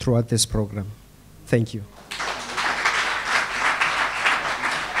 throughout this program. Thank you.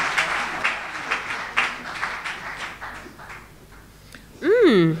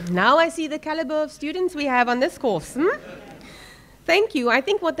 Now I see the caliber of students we have on this course. Thank you. I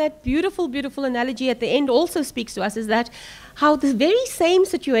think what that beautiful, beautiful analogy at the end also speaks to us is that how the very same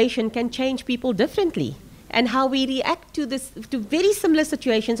situation can change people differently, and how we react to very similar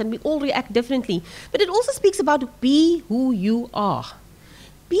situations, and we all react differently. But it also speaks about be who you are.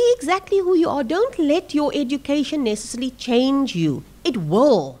 Be exactly who you are. Don't let your education necessarily change you. It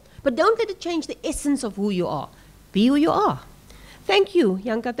will, but don't let it change the essence of who you are. Be who you are. Thank you,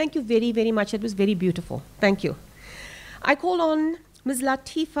 Janka. Thank you very, very much. It was very beautiful. Thank you. I call on Ms.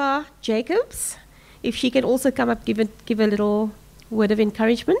 Latifa Jacobs, if she can also come up, give a little word of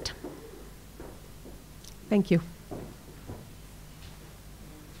encouragement. Thank you.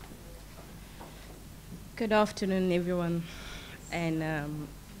 Good afternoon, everyone. And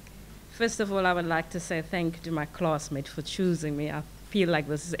first of all, I would like to say thank you to my classmate for choosing me. I feel like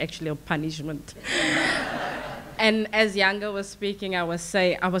this is actually a punishment. And as Yanga was speaking, I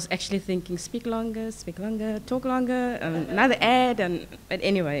was actually thinking, speak longer, talk longer, another ad, but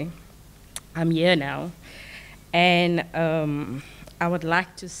anyway, I'm here now. And I would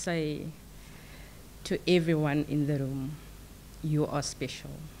like to say to everyone in the room, you are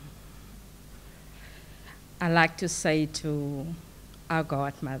special. I like to say to our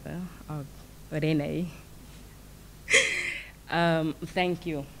godmother, our Renee, thank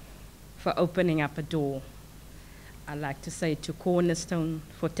you for opening up a door. I like to say to Cornerstone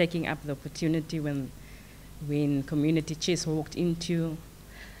for taking up the opportunity when Community Chess walked into.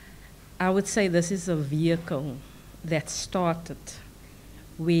 I would say this is a vehicle that started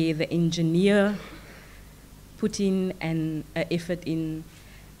where the engineer put in an effort in,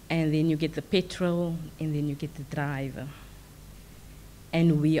 and then you get the petrol, and then you get the driver.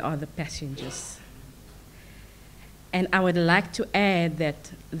 And we are the passengers. And I would like to add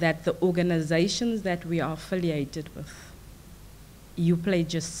that the organizations that we are affiliated with, you play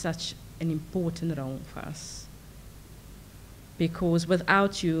just such an important role for us. Because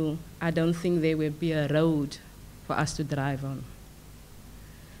without you, I don't think there would be a road for us to drive on.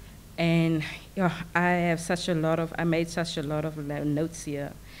 And I made such a lot of notes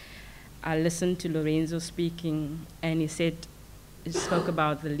here. I listened to Lorenzo speaking, and he spoke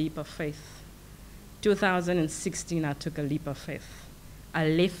about the leap of faith. 2016, I took a leap of faith. I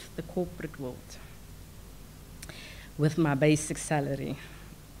left the corporate world with my basic salary,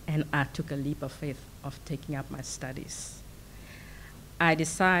 and I took a leap of faith of taking up my studies. I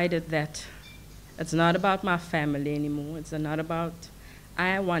decided that it's not about my family anymore. It's not about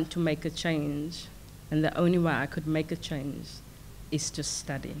I want to make a change, and the only way I could make a change is to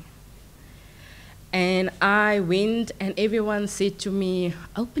study. And I went, and everyone said to me,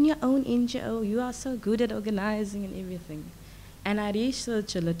 open your own NGO, you are so good at organizing and everything. And I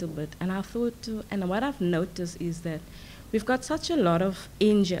researched a little bit, and I thought, and what I've noticed is that we've got such a lot of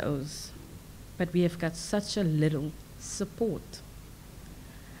NGOs, but we have got such a little support.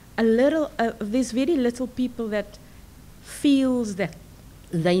 There's very little people that feels that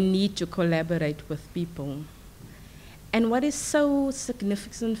they need to collaborate with people. And what is so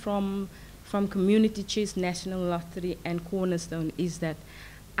significant from Community Chess, National Lottery, and Cornerstone is that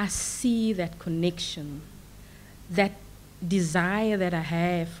I see that connection, that desire that I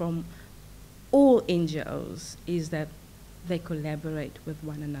have from all NGOs is that they collaborate with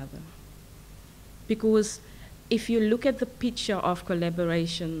one another. Because if you look at the picture of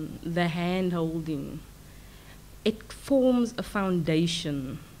collaboration, the hand-holding, it forms a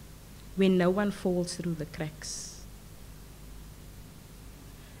foundation where no one falls through the cracks.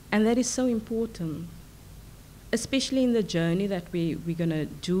 And that is so important, especially in the journey that we're going to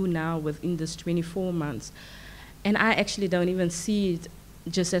do now within this 24 months. And I actually don't even see it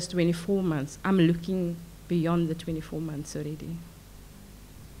just as 24 months. I'm looking beyond the 24 months already.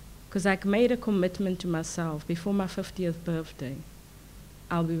 Because I made a commitment to myself, before my 50th birthday,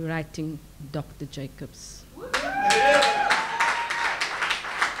 I'll be writing Dr. Jacobs.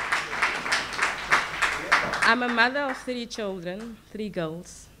 I'm a mother of 3 children, 3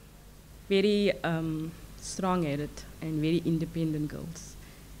 girls. Very strong-headed and very independent girls.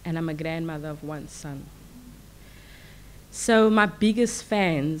 And I'm a grandmother of 1 son. So my biggest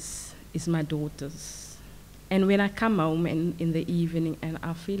fans is my daughters. And when I come home in the evening and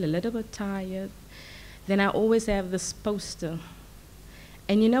I feel a little bit tired, then I always have this poster.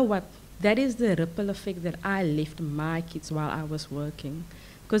 And you know what? That is the ripple effect that I left my kids while I was working.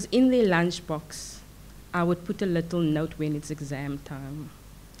 Because in their lunchbox, I would put a little note when it's exam time.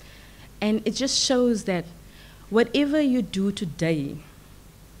 And it just shows that whatever you do today,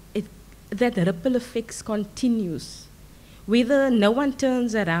 that ripple effect continues. Whether no one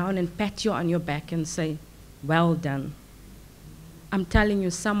turns around and pat you on your back and say, well done. I'm telling you,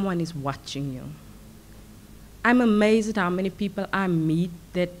 someone is watching you. I'm amazed at how many people I meet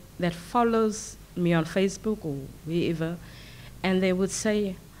that follows me on Facebook or wherever, and they would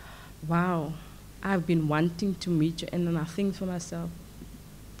say, wow, I've been wanting to meet you. And then I think for myself,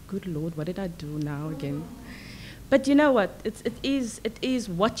 good Lord, what did I do now again? But you know what? It is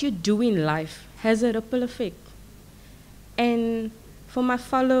what you do in life has a ripple effect. And for my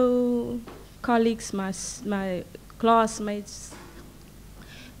fellow colleagues, my classmates,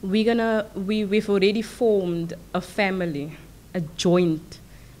 we've already formed a family, a joint.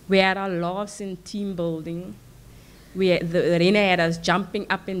 We had our laughs in team building. Rene had us jumping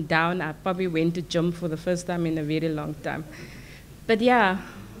up and down. I probably went to gym for the first time in a very long time. But yeah,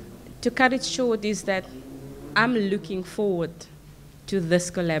 to cut it short is that I'm looking forward to this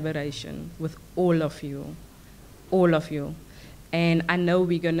collaboration with all of you. And I know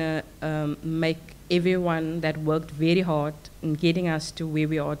we're going to make everyone that worked very hard in getting us to where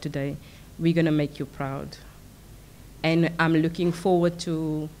we are today, we're going to make you proud. And I'm looking forward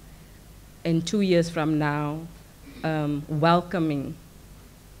to, in 2 years from now, welcoming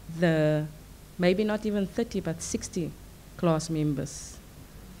the maybe not even 30, but 60 class members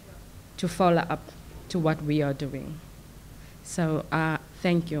to follow up to what we are doing. So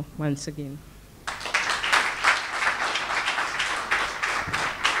thank you once again.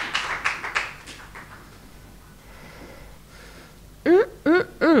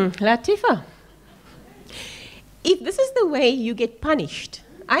 Latifa, if this is the way you get punished,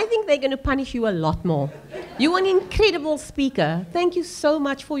 I think they're going to punish you a lot more. You're an incredible speaker. Thank you so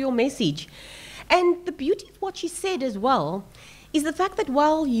much for your message. And the beauty of what she said as well is the fact that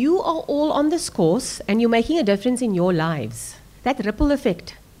while you are all on this course and you're making a difference in your lives, that ripple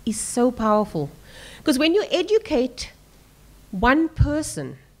effect is so powerful. Because when you educate one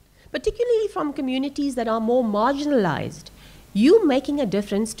person, particularly from communities that are more marginalized, you making a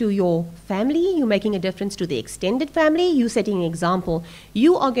difference to your family, you're making a difference to the extended family, you setting an example.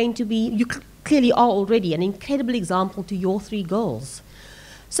 You are going to be, you clearly are already an incredible example to your 3 girls.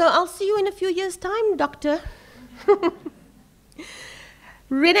 So I'll see you in a few years' time, Doctor.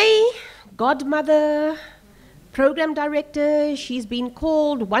 Renee, godmother, program director, she's been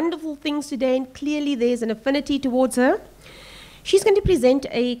called wonderful things today, and clearly there's an affinity towards her. She's going to present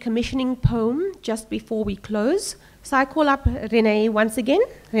a commissioning poem just before we close. So I call up Renee once again.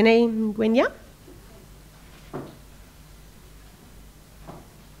 Renee Ngwenya.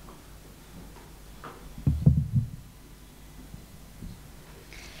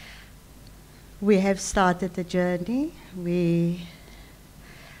 We have started the journey. We've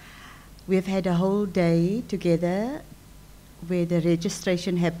had a whole day together where the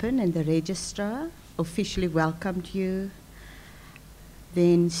registration happened and the registrar officially welcomed you.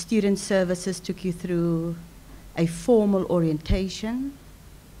 Then student services took you through a formal orientation,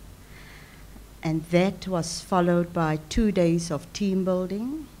 and that was followed by 2 days of team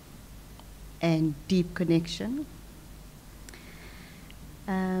building and deep connection.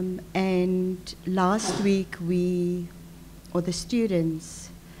 And last week the students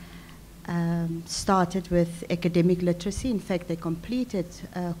started with academic literacy. In fact, they completed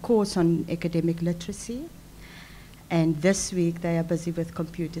a course on academic literacy. And this week they are busy with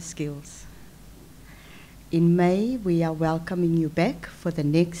computer skills. In May, we are welcoming you back for the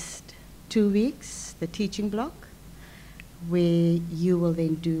next 2 weeks, the teaching block, where you will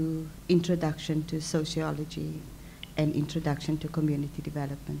then do introduction to sociology and introduction to community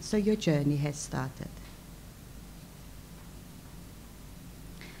development. So your journey has started.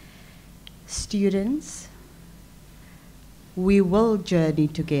 Students, we will journey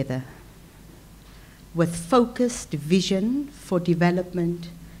together with focused vision for development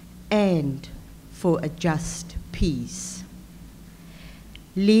and for a just peace.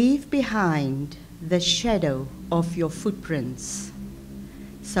 Leave behind the shadow of your footprints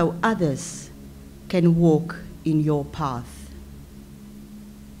so others can walk in your path.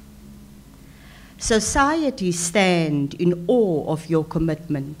 Society stand in awe of your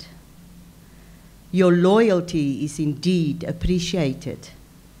commitment. Your loyalty is indeed appreciated,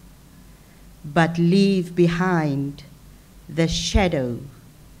 but leave behind the shadow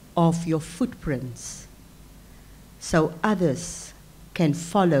of your footprints so others can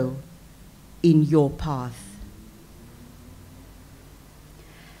follow in your path.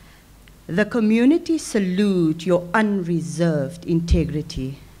 The community salute your unreserved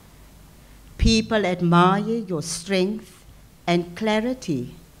integrity. People admire your strength and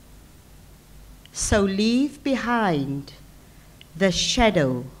clarity. So leave behind the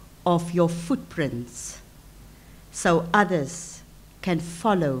shadow of your footprints so others can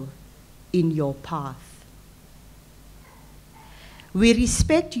follow in your path. We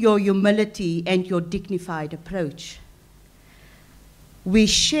respect your humility and your dignified approach. We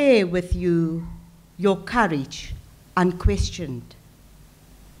share with you your courage unquestioned,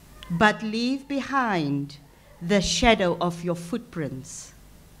 but leave behind the shadow of your footprints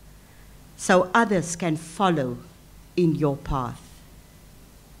so others can follow in your path.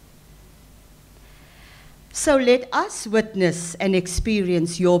 So let us witness and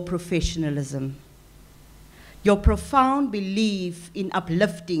experience your professionalism, your profound belief in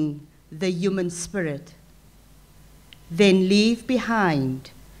uplifting the human spirit. Then leave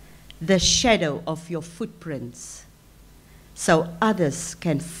behind the shadow of your footprints so others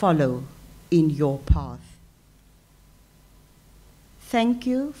can follow in your path. Thank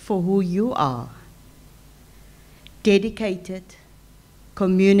you for who you are, dedicated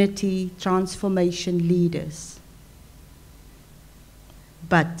community transformation leaders.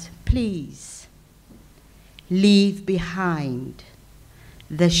 But please, leave behind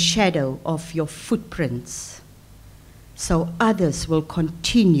the shadow of your footprints so others will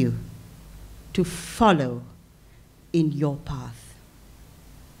continue to follow in your path.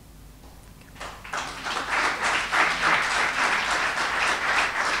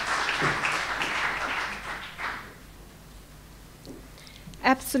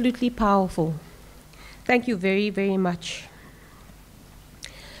 Absolutely powerful. Thank you very, very much.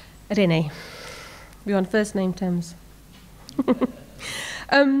 Renee, we're on first name terms.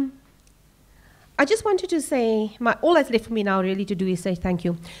 I just wanted to say, all that's left for me now really to do is say thank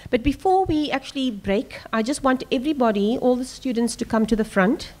you. But before we actually break, I just want everybody, all the students, to come to the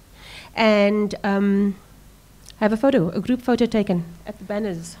front and have a photo, a group photo taken at the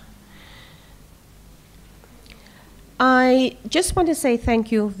banners. I just want to say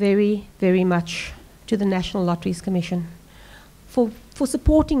thank you very, very much to the National Lotteries Commission for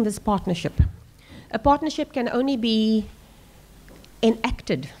supporting this partnership. A partnership can only be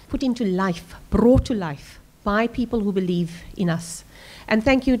enacted, put into life, brought to life by people who believe in us. And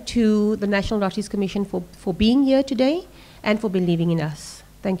thank you to the National Lotteries Commission for being here today and for believing in us.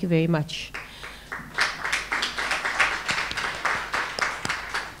 Thank you very much.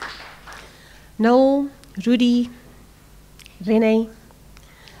 Noel, Rudy, Renee,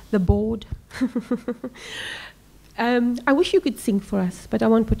 the board. I wish you could sing for us, but I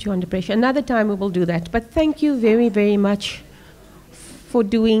won't put you under pressure. Another time we will do that. But thank you very, very much for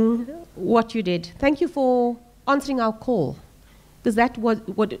doing what you did. Thank you for answering our call. Because that was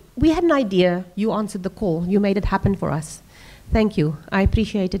what we had an idea, you answered the call, you made it happen for us. Thank you. I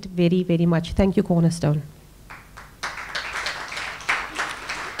appreciate it very, very much. Thank you, Cornerstone.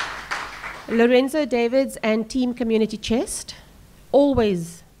 Lorenzo Davids and Team Community Chest,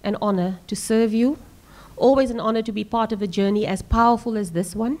 always an honor to serve you, always an honor to be part of a journey as powerful as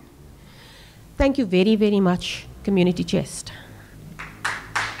this one. Thank you very, very much, Community Chest.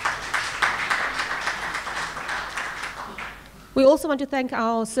 We also want to thank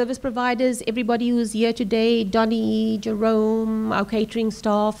our service providers, everybody who's here today, Donnie, Jerome, our catering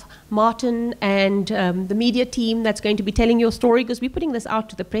staff, Martin, and the media team that's going to be telling your story, because we're putting this out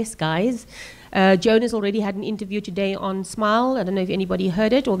to the press, guys. Joan has already had an interview today on Smile. I don't know if anybody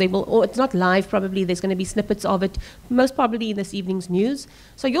heard it, or they will, or it's not live probably. There's going to be snippets of it, most probably in this evening's news.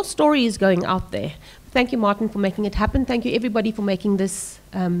 So your story is going out there. Thank you, Martin, for making it happen. Thank you, everybody, for making this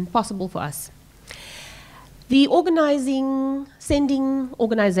possible for us. The organizing, sending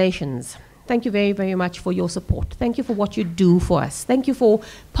organizations, thank you very, very much for your support. Thank you for what you do for us. Thank you for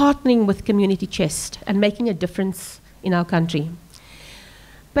partnering with Community Chest and making a difference in our country.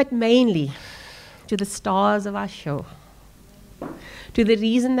 But mainly to the stars of our show, to the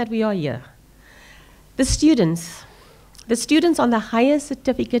reason that we are here, the students on the highest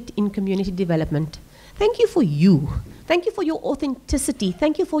certificate in community development. Thank you for you. Thank you for your authenticity.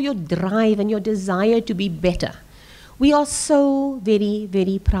 Thank you for your drive and your desire to be better. We are so very,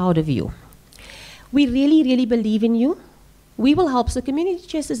 very proud of you. We really, really believe in you. We will help. So Community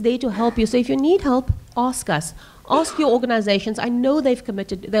Chest is there to help you. So if you need help, ask us. Ask your organizations. I know they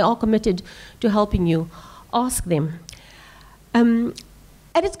are committed to helping you. Ask them. And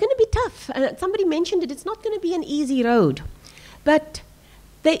it's going to be tough. Somebody mentioned it. It's not going to be an easy road. But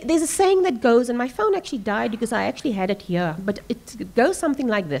there's a saying that goes, and my phone actually died because I actually had it here, but it goes something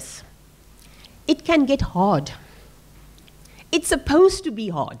like this. It can get hard. It's supposed to be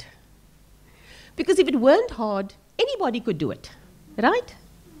hard. Because if it weren't hard, anybody could do it, right?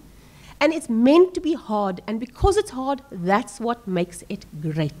 And it's meant to be hard, and because it's hard, that's what makes it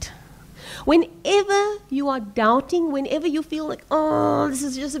great. Whenever you are doubting, whenever you feel like, oh, this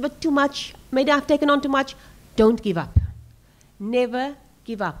is just a bit too much, maybe I've taken on too much, don't give up. Never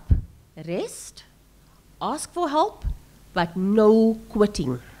give up. Rest, ask for help, but no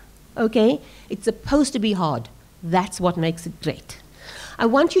quitting. Okay? It's supposed to be hard. That's what makes it great. I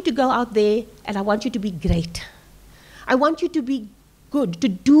want you to go out there and I want you to be great. I want you to be good, to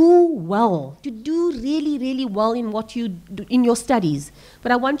do well, to do really, really well in what you do in your studies.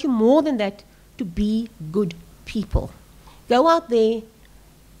 But I want you more than that to be good people. Go out there,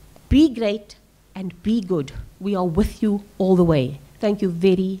 be great, and be good. We are with you all the way. Thank you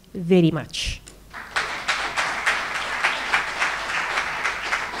very, very much.